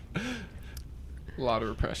 A lot of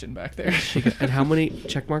repression back there. And how many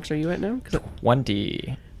check marks are you at now?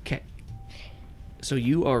 20. Okay. So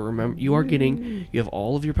you are getting, you have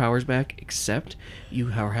all of your powers back, except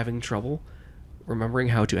you are having trouble remembering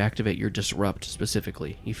how to activate your disrupt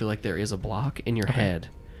specifically. You feel like there is a block in your head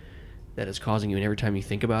that is causing you, and every time you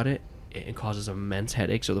think about it, it causes immense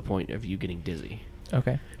headaches to the point of you getting dizzy.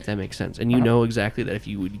 Okay. If that makes sense. And you know exactly that if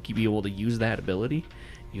you would be able to use that ability,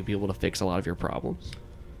 you'd be able to fix a lot of your problems.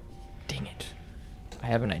 Dang it. I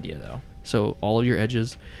have an idea, though. So all of your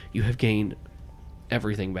edges, you have gained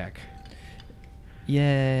everything back.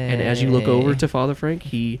 Yay. And as you look over to Father Frank,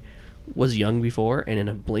 he was young before, and in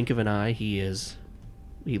a blink of an eye, he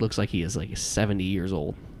looks like he is like 70 years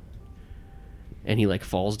old. And he like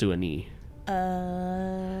falls to a knee,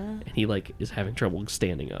 and he like is having trouble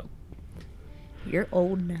standing up. You're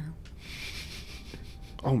old now.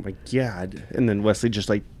 Oh my god! And then Wesley just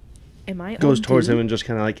like Am I goes old towards too? him and just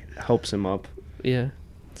kind of like helps him up. Yeah.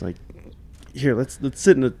 It's like, here, let's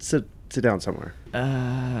sit down somewhere.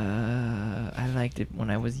 I liked it when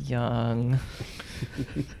I was young.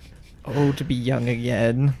 Oh, to be young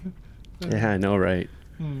again. Yeah, I know, right?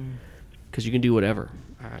 Because you can do whatever.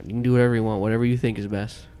 You can do whatever you want, whatever you think is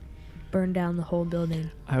best. Burn down the whole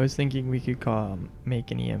building. I was thinking we could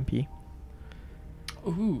make an EMP.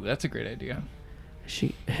 Ooh, that's a great idea.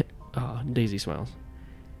 Daisy smiles.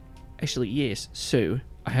 Actually, yes. So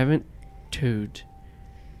I haven't told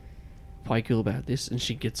Pikel about this, and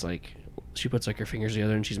she puts like her fingers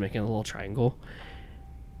together, and she's making a little triangle.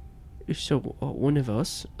 So one of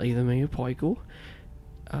us, either me or Pikel,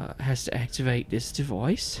 has to activate this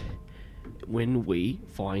device when we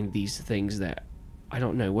find these things that I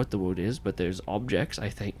don't know what the word is, but there's objects, I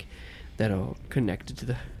think, that are connected to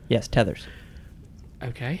the... Yes, tethers.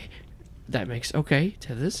 Okay. That makes... Okay,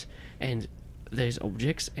 tethers. And there's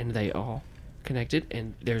objects, and they are connected,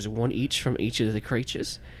 and there's one each from each of the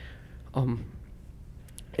creatures.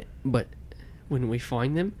 But when we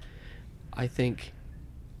find them, I think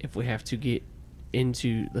if we have to get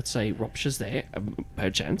into, let's say, ruptures there, by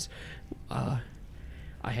chance,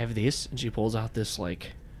 I have this, and she pulls out this,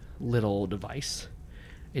 like, little device.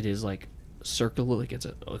 It is, like, circular, like, it's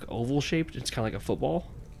like oval shaped. It's kind of like a football.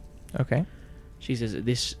 Okay. She says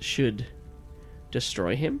this should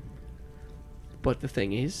destroy him. But the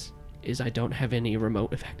thing is I don't have any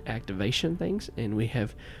remote activation things, and we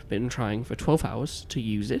have been trying for 12 hours to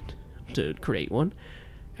use it, to create one,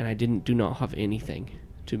 and I do not have anything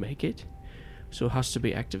to make it. So it has to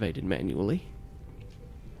be activated manually.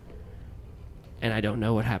 And I don't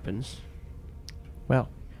know what happens Well,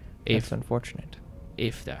 if that's unfortunate.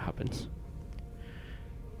 if that happens.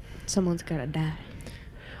 Someone's gotta die.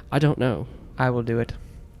 I don't know. I will do it.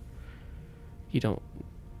 You don't...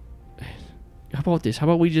 How about this? How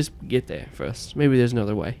about we just get there first? Maybe there's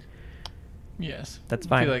another way. Yes. That's I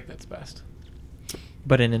fine. feel like that's best.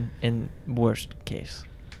 But in worst case,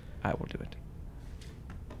 I will do it.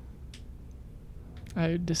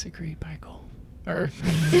 I disagree, Michael. Or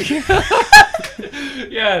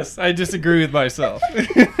yes, I disagree with myself.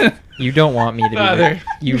 You don't want me to Father.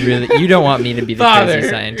 be you don't want me to be the Father. crazy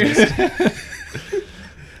scientist.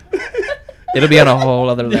 It'll be on a whole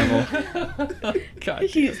other level. God.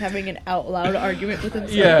 He's having an out loud argument with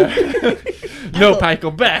himself. Yeah. No, Michael,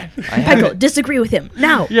 back. Michael, disagree with him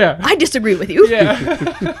now. Yeah. I disagree with you. Yeah.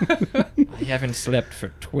 I haven't slept for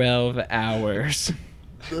 12 hours.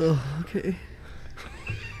 Okay.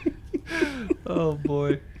 Oh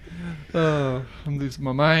boy. Oh, I'm losing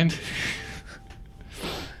my mind.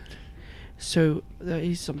 So that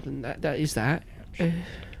is something that is that.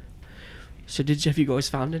 So have you guys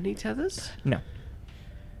found any tethers? No.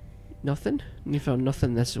 Nothing? You found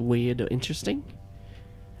nothing that's weird or interesting?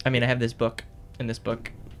 I mean, I have this book, and this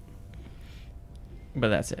book, but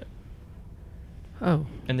that's it. Oh.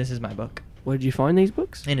 And this is my book. Where did you find these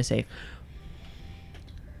books? In a safe.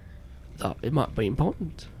 Thought it might be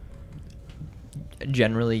important.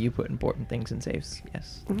 Generally, you put important things in safes.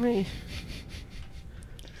 Yes. Eh.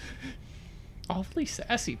 Awfully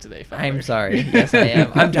sassy today, Father. I'm sorry. Yes, I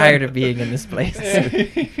am. I'm tired of being in this place.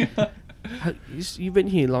 You've been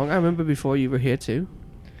here long. I remember before you were here too.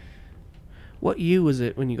 What year was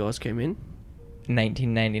it when you guys came in?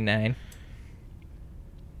 1999.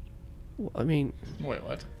 Well, I mean, Wait,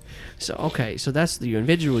 what? so okay, so that's the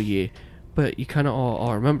individual year, but you kind of all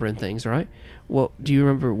are remembering things, right? What do you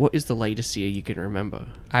remember? What is the latest year you can remember?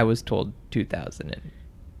 I was told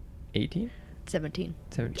 2018. 17.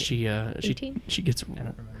 17. She 18? she gets I don't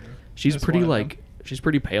remember. she's That's pretty one of like she's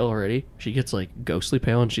pretty pale already. She gets like ghostly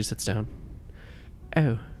pale and she sits down.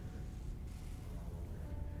 Oh.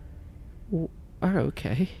 Oh,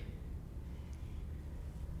 okay.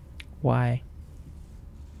 Why?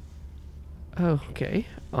 Oh, okay.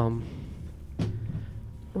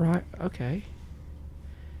 Right, okay.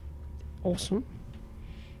 Awesome.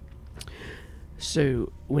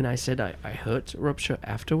 So, when I said I hurt Rupture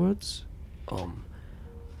afterwards,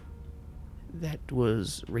 that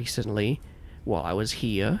was recently while I was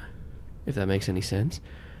here, if that makes any sense.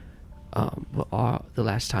 But the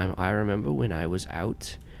last time I remember when I was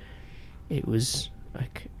out, it was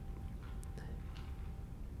like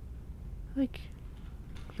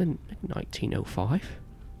the 1905.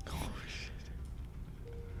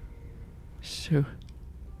 So,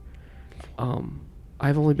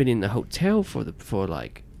 I've only been in the hotel for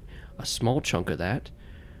like a small chunk of that,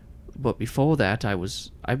 but before that,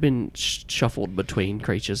 I've been shuffled between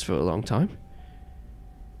creatures for a long time.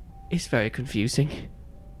 It's very confusing.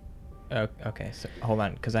 Oh, okay, so hold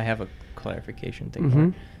on, because I have a clarification thing. Mhm. for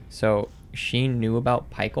it. So she knew about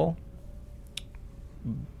Pykel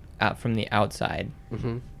out from the outside,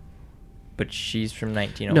 Mm-hmm. but she's from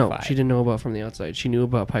 1905. No, she didn't know about from the outside. She knew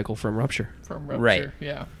about Pykel from Rupture. From Rupture. Right.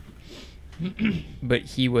 Yeah. But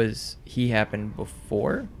he happened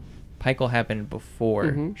before. Pykel happened before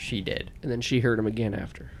Mhm. she did. And then she heard him again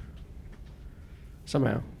after.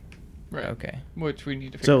 Somehow. Right. Okay. Which we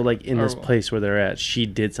need to figure So, like, in or this well, place where they're at, she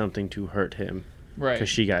did something to hurt him. Right. Because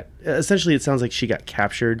she got... Essentially, it sounds like she got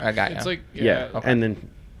captured. I got It's you. like, yeah. yeah. And then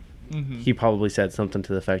Mhm. he probably said something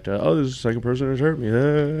to the effect of, oh, this is the second person who's hurt me.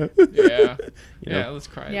 Yeah. You know? Yeah, let's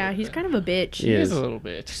cry. Yeah, he's kind of a bitch. He is Yes. a little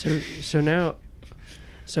bit. So now,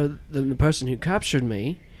 the person who captured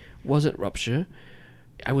me wasn't Rupture.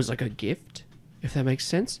 I was like a gift, if that makes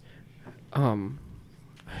sense. From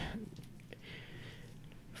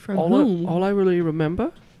all whom? all I really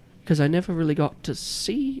remember, because I never really got to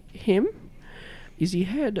see him, is he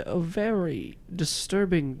had a very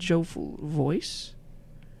disturbing, joyful voice.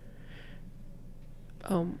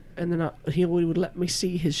 And then he would let me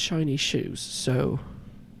see his shiny shoes. So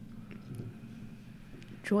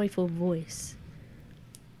Joyful voice.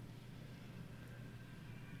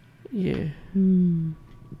 yeah. Hmm.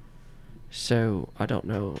 So I don't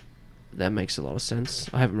know. That makes a lot of sense.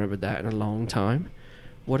 I haven't remembered that in a long time.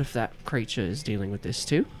 What if that creature is dealing with this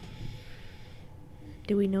too?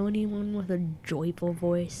 Do we know anyone with a joyful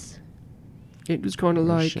voice? It was kind of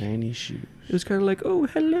like shiny shoes. it was kind of like, oh,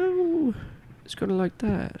 hello. It's kind of like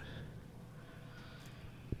that.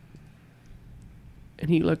 And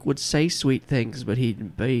he like would say sweet things, but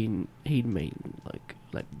he'd mean like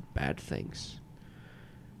bad things.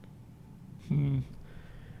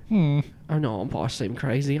 I know I'm probably seem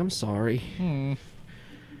crazy. I'm sorry.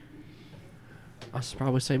 I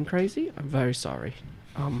probably seem crazy. I'm very sorry.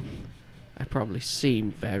 I probably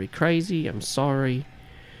seem very crazy. I'm sorry.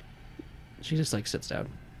 She just like sits down,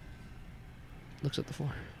 looks at the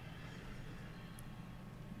floor.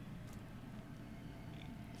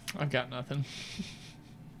 I got nothing.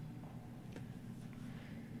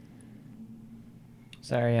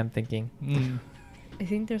 Sorry, I'm thinking. I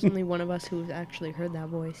think there's only one of us who's actually heard that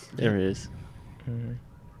voice. There is. Mhm.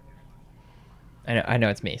 I know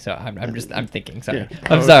it's me, so I'm thinking. Sorry, Yeah.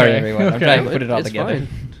 I'm Okay. sorry, everyone. I'm Okay. trying to put it all It's together. fine.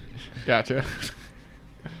 Gotcha.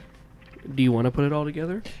 Do you want to put it all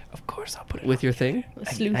together Of course, I'll put it with all your thing?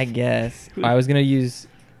 Sleuth. I guess I was gonna use,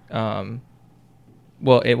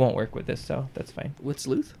 well, it won't work with this, so that's fine. With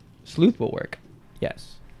sleuth? Sleuth will work.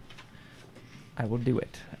 Yes. I will do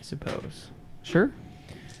it, I suppose. Sure.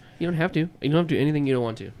 You don't have to. You don't have to do anything you don't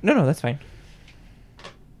want to. No, that's fine.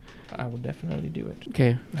 I will definitely do it.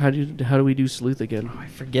 Okay. How do we do sleuth again? Oh, I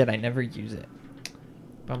forget. I never use it.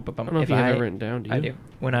 Bum, bum, bum. I don't know if you have it written down. Do you? I do.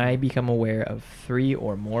 When I become aware of 3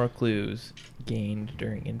 or more clues gained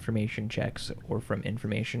during information checks or from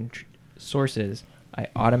information sources, I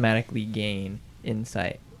automatically gain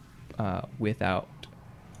insight without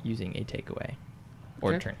using a takeaway.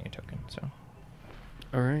 or Okay. turning a token.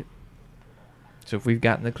 All right. So if we've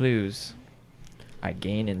gotten the clues, I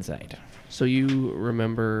gain insight. So you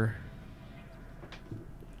remember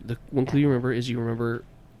the one clue you remember is you remember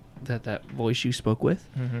that voice you spoke with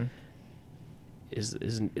Mm-hmm. is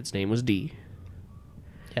its name was D.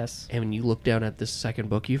 Yes. And when you look down at this second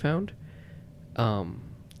book you found,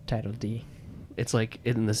 Title D. it's like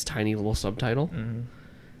in this tiny little subtitle Mm-hmm.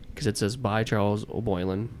 because it says by Charles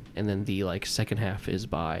O'Boylan, and then the like second half is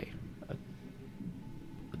by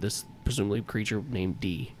this presumably creature named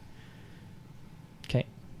D. Okay.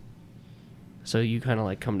 So you kind of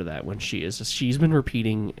like come to that when she's been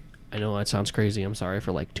repeating. I know that sounds crazy. I'm sorry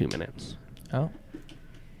for like 2 minutes. Oh.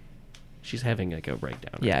 She's having like a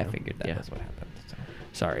breakdown. Yeah, right I now. figured that Yeah. was what happened. So.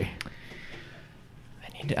 Sorry.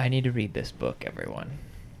 I need to read this book, everyone.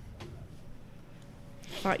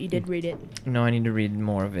 Thought you did read it. No, I need to read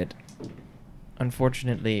more of it.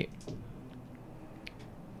 Unfortunately,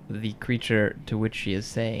 the creature to which she is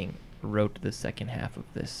saying wrote the second half of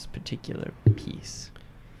this particular piece,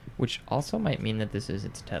 which also might mean that this is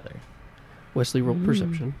its tether. Wesley, roll Mm.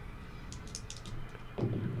 perception.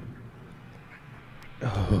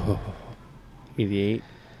 Oh, 88.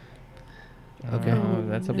 Okay. Oh,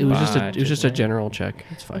 that's a It was just a botch, it was just a isn't it? general check.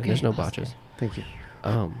 It's fine. Okay. There's no botches. Thank you.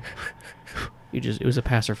 It was a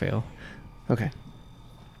pass or fail. Okay.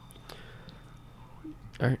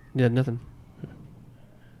 All right. Yeah, nothing.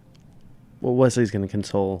 Well, Wesley's gonna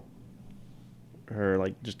console her,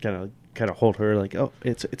 like just kind of hold her, like, oh,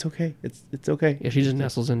 it's okay, it's okay. Yeah, she just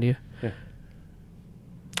nestles into you. Yeah.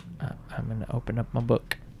 I'm gonna open up my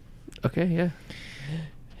book. Okay. Yeah.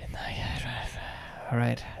 All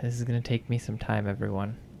right, this is gonna take me some time,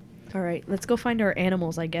 everyone. All right, let's go find our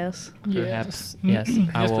animals, I guess. Perhaps, yes.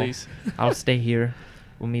 I Yes, will. please. I'll stay here.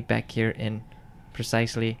 We'll meet back here in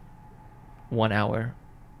precisely 1 hour.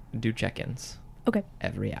 Do check-ins Okay.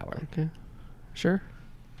 every hour. Okay. Sure.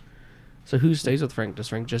 So who stays with Frank? Does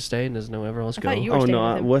Frank just stay and does no one else I go? thought you were Oh staying no,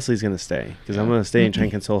 with him. Wesley's gonna stay because I'm gonna stay and try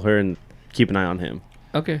and console her and keep an eye on him.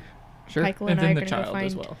 Okay. Sure. Michael And and, I then are the gonna go child find.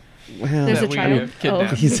 as well. Well, There's a That we child? have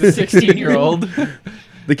kidnapped. Oh. He's The 16-year-old.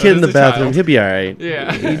 the kid in That the is a bathroom, child. he'll be all right.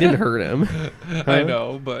 Yeah. He didn't hurt him. I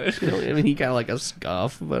know, but You know, I mean, he got like a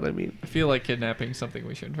scuff, but I mean, I feel like kidnapping is something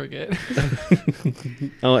we shouldn't forget.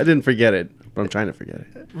 Oh, I didn't forget it, but I'm trying to forget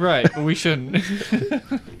it. Right, but we shouldn't.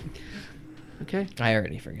 okay. I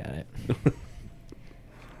already forgot it.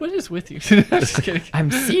 What is with you? I'm just kidding.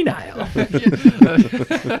 I'm senile.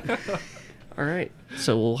 All right.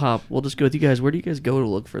 So we'll just go with you guys. Where do you guys go to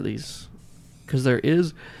look for these? Because there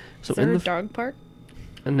is. So Is there in a the dog park?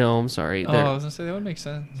 no, I'm sorry. Oh, There- I was gonna say that would make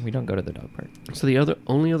sense. We don't go to the dog park. So the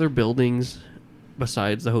only other buildings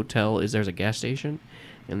besides the hotel is there's a gas station,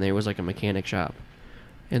 and there was like a mechanic shop,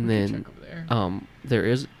 and We can then check over there. there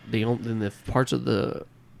is in the parts of the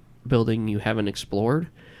building you haven't explored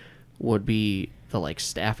would be the like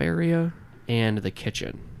staff area and the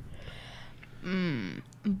kitchen.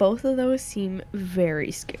 Both of those seem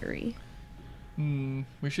very scary.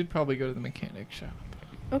 We should probably go to the mechanic shop.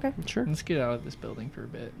 Okay, Sure. Let's get out of this building for a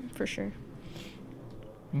bit. for sure.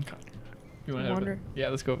 Okay. You want to Wander. Yeah,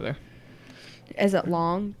 let's go over there. Is it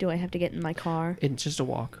long? Do I have to get in my car? It's just a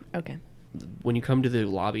walk. Okay. When you come to the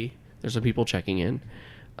lobby, there's some people checking in.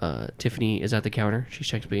 Tiffany is at the counter. She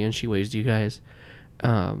checks me in. She waves to you guys.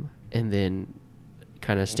 And then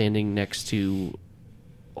kind of standing next to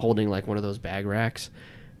holding like one of those bag racks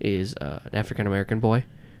is an African-American boy.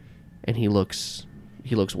 And he looks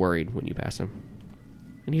worried when you pass him.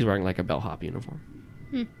 And he's wearing like a bellhop uniform.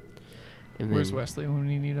 Hmm. And Where's then- Wesley when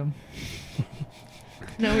we need him?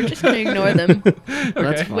 No, we're just gonna ignore them. That's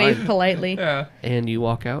Okay. fine. Wave politely. Yeah. And you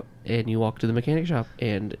walk out and you walk to the mechanic shop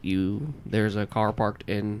and there's a car parked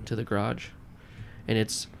into the garage. And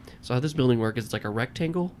it's so how this building works is it's like a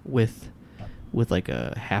rectangle with like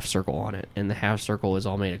a half circle on it, and the half circle is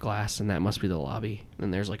all made of glass, and that must be the lobby.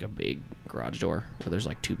 And there's like a big garage door where there's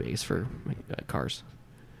like 2 bays for cars.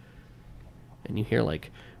 And you hear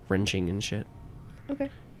like wrenching and shit. Okay.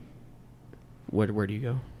 Where do you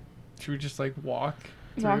go? Should we just like walk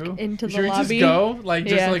Walk through? into the Should we lobby? just go? Like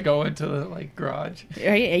just Yeah. like go into the like garage?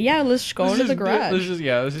 Yeah, let's just go Let's into the just do- garage.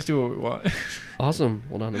 let's just do what we want. Awesome.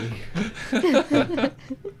 Hold on to me.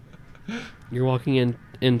 You're walking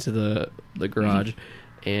into the garage,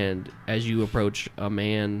 and as you approach, a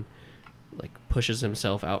man like pushes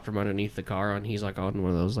himself out from underneath the car, and he's like on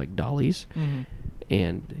one of those like dollies,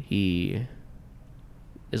 and he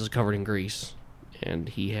is covered in grease, and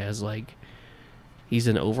he has like he's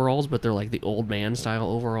in overalls, but they're like the old man style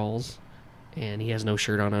overalls, and he has no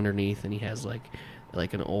shirt on underneath, and he has like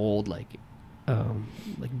an old like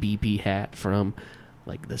BP hat from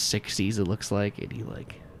like the 60s, it looks like, and he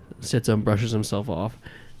like sits up, brushes himself off,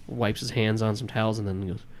 wipes his hands on some towels, and then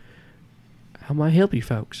goes, "How may I help you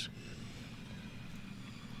folks?"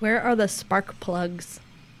 Where are the spark plugs?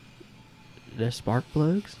 The spark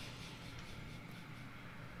plugs?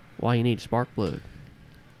 Why you need a spark plug?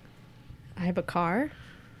 I have a car.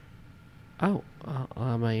 Oh,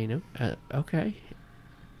 okay.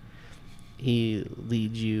 He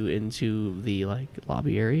leads you into the like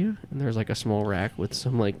lobby area, and there's like a small rack with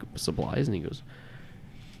some like supplies, and he goes,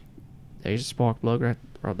 "There's a spark plug right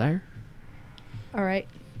there." All right.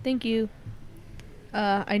 Thank you.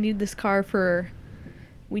 I need this car for.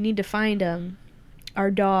 We need to find our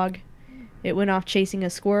dog. It went off chasing a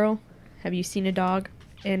squirrel. Have you seen a dog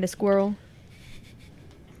and a squirrel?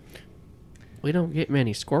 We don't get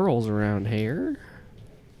many squirrels around here.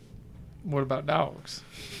 What about dogs?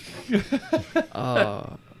 We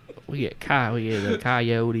get the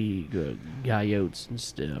coyotes and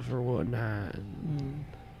stuff or whatnot.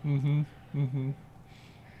 Mm-hmm. Mm-hmm.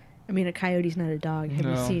 I mean, a coyote's not a dog. Have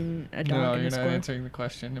you seen a dog No, and you're a not squirrel? answering the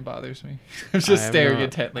question. It bothers me. I'm just staring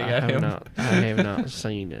intently at him. I have not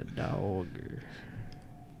seen a dog.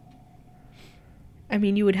 I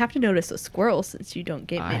mean, you would have to notice a squirrel since you don't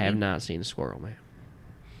get I many. have not seen a squirrel, ma'am.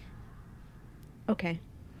 Okay.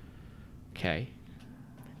 Okay.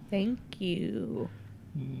 Thank you.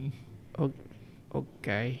 Mm.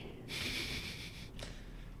 Okay.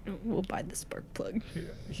 We'll buy the spark plug.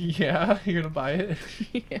 Yeah, you're gonna buy it.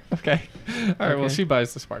 Yeah. Okay. All right. Well, Okay. she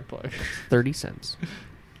buys the spark plug. 30 cents.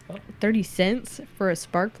 30 cents for a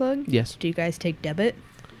spark plug? Yes. Do you guys take debit?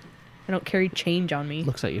 I don't carry change on me.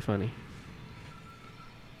 Looks at you funny.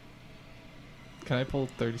 Can I pull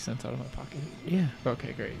 30 cents out of my pocket? Yeah.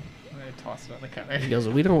 Okay, great. I toss it on the counter. He goes,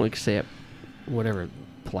 "We don't accept whatever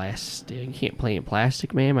plastic. You can't play in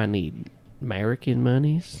plastic, ma'am. I need American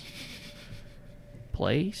monies.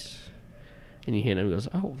 Place." And you hit him and goes,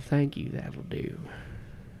 "Oh, thank you. That'll do."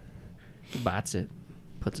 He bites it,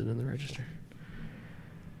 puts it in the register.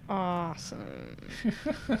 Awesome.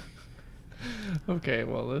 Okay,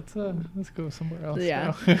 well let's go somewhere else.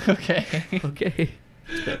 Yeah. now. Okay. Okay.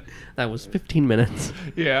 That was 15 minutes.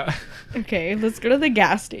 Yeah. Okay, let's go to the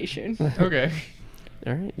gas station. Okay.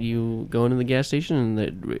 All right. You go into the gas station and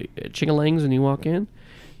the ching-a-langs and you walk in.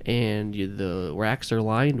 And the racks are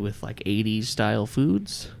lined with like 80s style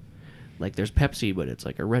foods. Like there's Pepsi, but it's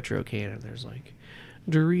like a retro can. And there's like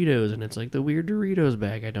Doritos, and it's like the weird Doritos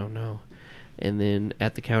bag. I don't know. And then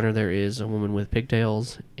at the counter there is a woman with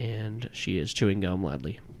pigtails, and she is chewing gum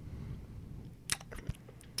loudly.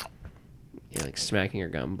 Yeah, like smacking her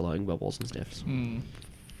gum, blowing bubbles and sniffs. Hmm.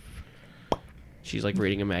 She's like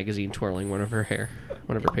reading a magazine, twirling one of her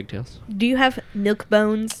pigtails. Do you have milk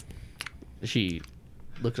bones? She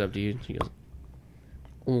looks up to you. She goes,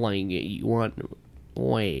 "Like you want?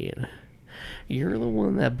 Wait, you're the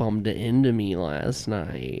one that bumped into me last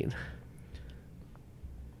night."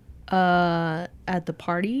 At the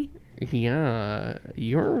party? Yeah,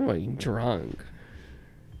 you're like drunk.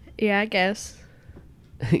 Yeah, I guess.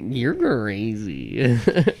 You're crazy.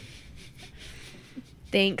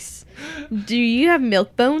 Thanks. Do you have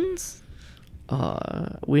milk bones?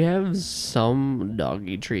 We have some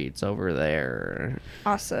doggy treats over there.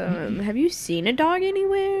 Awesome. Have you seen a dog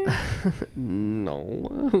anywhere? No,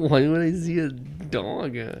 why would I see a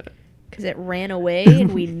dog? Because it ran away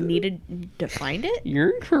and we needed to find it?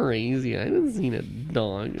 You're crazy. I haven't seen a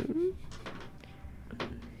dog.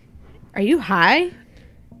 Are you high?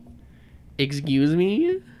 Excuse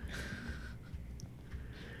me?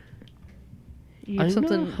 You have I'm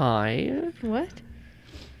something. not high. What?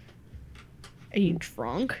 Are you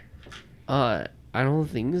drunk? I don't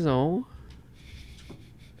think so.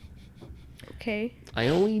 Okay. I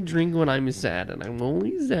only drink when I'm sad, and I'm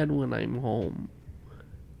only sad when I'm home.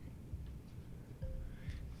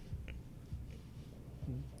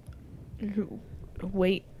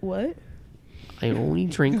 Wait, what? I only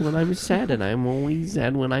drink when I'm sad, and I'm only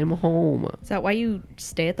sad when I'm home. Is that why you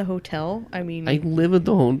stay at the hotel? I mean, I live at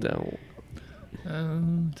the hotel.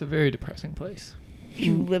 It's a very depressing place.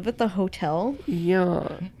 you live at the hotel?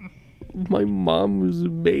 Yeah. My mom was a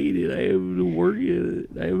maid, and I have to work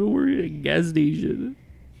at a gas station.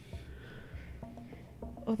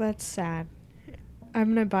 Oh, that's sad. I'm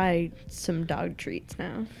gonna buy some dog treats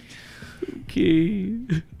now. Okay.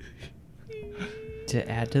 To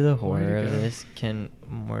add to the horror of go. this, can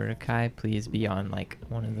Mordecai please be on like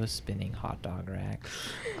one of those spinning hot dog racks?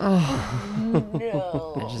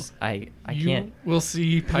 Oh. I You can't. will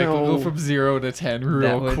see Pike will No. go from 0 to 10 real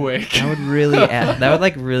That would, quick. That would really that would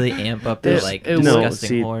like really amp up the There's- like it disgusting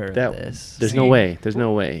see, horror that- of this. There's no way. There's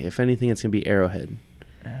no way. If anything, it's gonna be Arrowhead.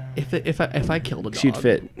 If I killed a dog, She'd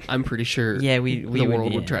fit. I'm pretty sure. Yeah, we the would,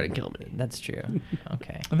 world would yeah. try to kill me. That's true.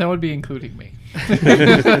 Okay. And that would be including me.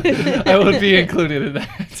 I would be included in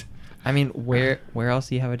that. I mean, where else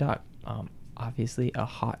do you have a dog? Obviously a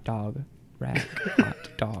hot dog rack. Hot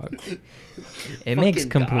dog. It makes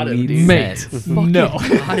Fucking got him, complete dude. Mate. sense. No.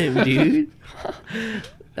 Got him, dude.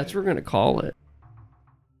 That's what we're gonna call it.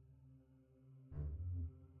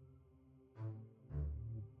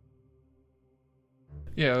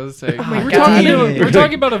 Yeah, I was saying. Oh my we're, God. we're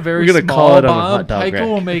talking about a very We're gonna small call it on a bomb. hot dog Pico rack.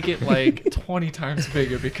 will make it like 20 times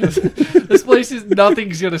bigger because this place is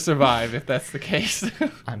nothing's gonna survive if that's the case.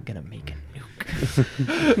 I'm gonna make a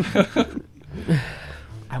nuke.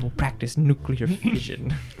 I will practice nuclear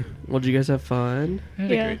fission. Well, did you guys have fun? I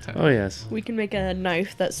had a Yeah. great time. Oh yes. We can make a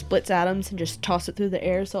knife that splits atoms and just toss it through the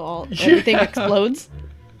air so everything explodes.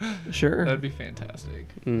 Sure. That'd be fantastic.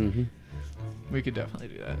 Mm-hmm. We could definitely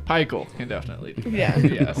do that. Pikel can definitely do that. Yeah.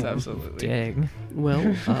 Yes, absolutely. Dang.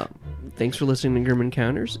 Well, thanks for listening to Grim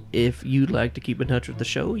Encounters. If you'd like to keep in touch with the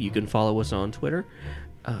show, you can follow us on Twitter,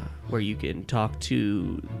 where you can talk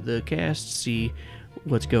to the cast, see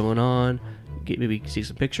what's going on, maybe see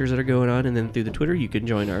some pictures that are going on, and then through the Twitter, you can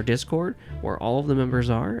join our Discord, where all of the members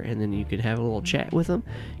are, and then you can have a little chat with them.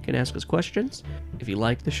 You can ask us questions. If you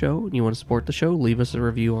like the show and you want to support the show, leave us a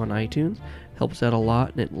review on iTunes. Helps out a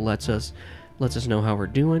lot, and it lets us know how we're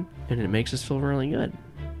doing, and it makes us feel really good.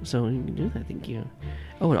 So you can do that. Thank you.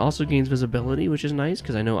 Oh, it also gains visibility, which is nice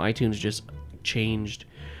because I know iTunes just changed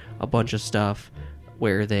a bunch of stuff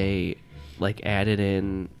where they like added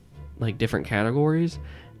in like different categories,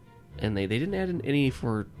 and they didn't add in any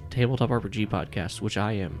for Tabletop RPG podcasts, which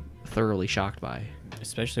I am thoroughly shocked by.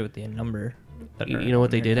 Especially with the number. that are You know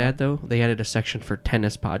what they in did there add though? They added a section for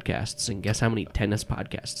tennis podcasts, and guess how many tennis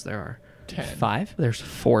podcasts there are? 10. now. 5? There's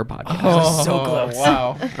 4 podcasts. Oh, so close.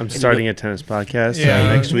 Wow. I'm starting a tennis podcast Yeah.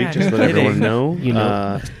 next week. Just to let everyone know. You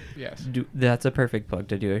know. Yes. That's a perfect plug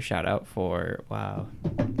to do a shout out for. Wow.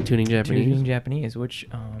 Tuning Japanese. Tuning Japanese, which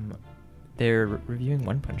they're reviewing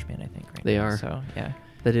One Punch Man, I think. Right They now. are. So yeah,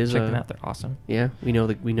 That is check them out. They're awesome. Yeah, we know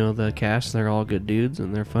the cast. They're all good dudes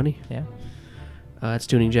and they're funny. Yeah. It's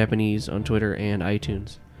Tuning Japanese on Twitter and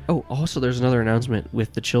iTunes. Oh, also there's another announcement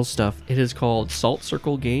with the Chill stuff. It is called Salt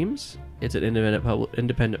Circle Games. It's an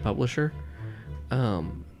independent publisher,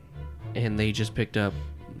 and they just picked up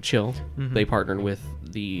Chill. Mhm. They partnered with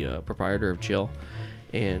the proprietor of Chill,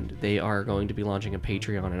 and they are going to be launching a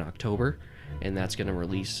Patreon in October, and that's going to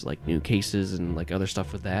release like new cases and like other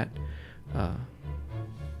stuff with that.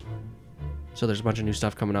 So there's a bunch of new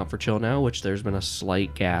stuff coming out for Chill now, which there's been a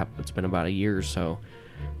slight gap. It's been about a year or so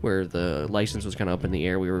where the license was kind of up in the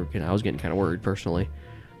air. I was getting kind of worried personally,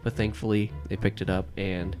 but thankfully they picked it up,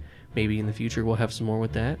 and maybe in the future we'll have some more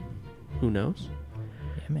with that. Who knows?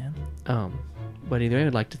 Yeah, man. But either way,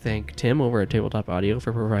 I'd like to thank Tim over at Tabletop Audio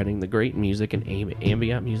for providing the great music and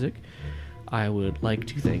ambient music. I would like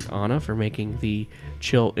to thank Anna for making the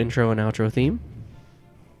Chill intro and outro theme.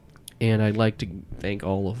 And I'd like to thank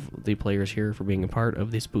all of the players here for being a part of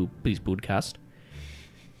this podcast.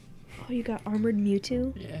 Oh, you got Armored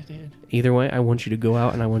Mewtwo? Yeah, dude. Either way, I want you to go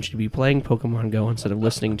out and I want you to be playing Pokemon Go instead of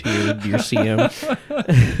listening to your CM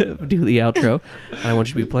do the outro. I want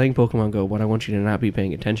you to be playing Pokemon Go, but I want you to not be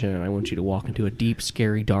paying attention, and I want you to walk into a deep,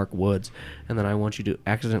 scary, dark woods, and then I want you to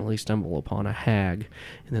accidentally stumble upon a hag,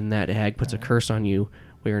 and then that hag puts a curse on you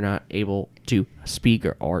where you're not able to speak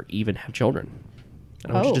or even have children.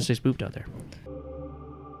 And I want you Oh. to stay spooked out there.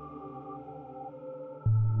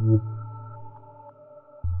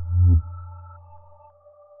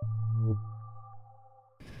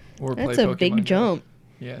 Or play That's a Pokemon big Go. jump.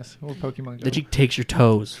 Yes, or Pokemon Go. Then she takes your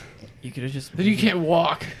toes. You could have just. Then you can't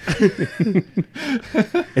walk. And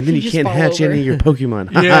then You you just can't fall hatch over. any of your Pokemon.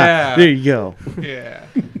 Haha, Yeah. There you go. Yeah.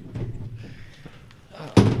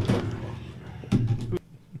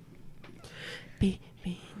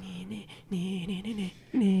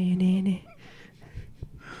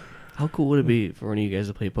 How cool would it be for one of you guys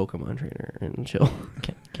to play Pokemon Trainer and chill?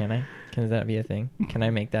 Can I? Can that be a thing? Can I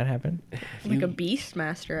make that happen? Like a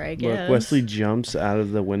Beastmaster, I guess. Look, Wesley jumps out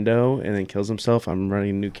of the window and then kills himself. I'm running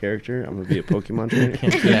a new character. I'm gonna be a Pokemon trainer.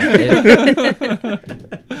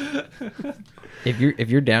 Yeah. If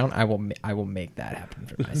you're down, I will make that happen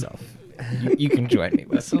for myself. You can join me.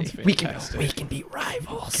 That sounds Wesley. fantastic. We can be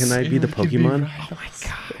rivals. Can I be the We can be Pokemon? rivals. Oh my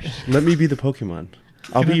gosh. Let me be the Pokemon.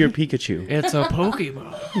 I'll be your Pikachu. It's a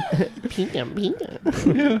Pokemon.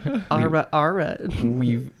 Ara.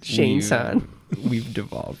 Shane-san. We've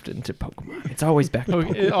devolved into Pokemon. It's always back to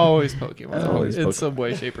Pokemon. Always Pokemon. Always in Pokemon. some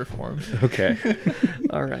way, shape, or form. Okay.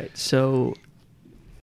 All right. So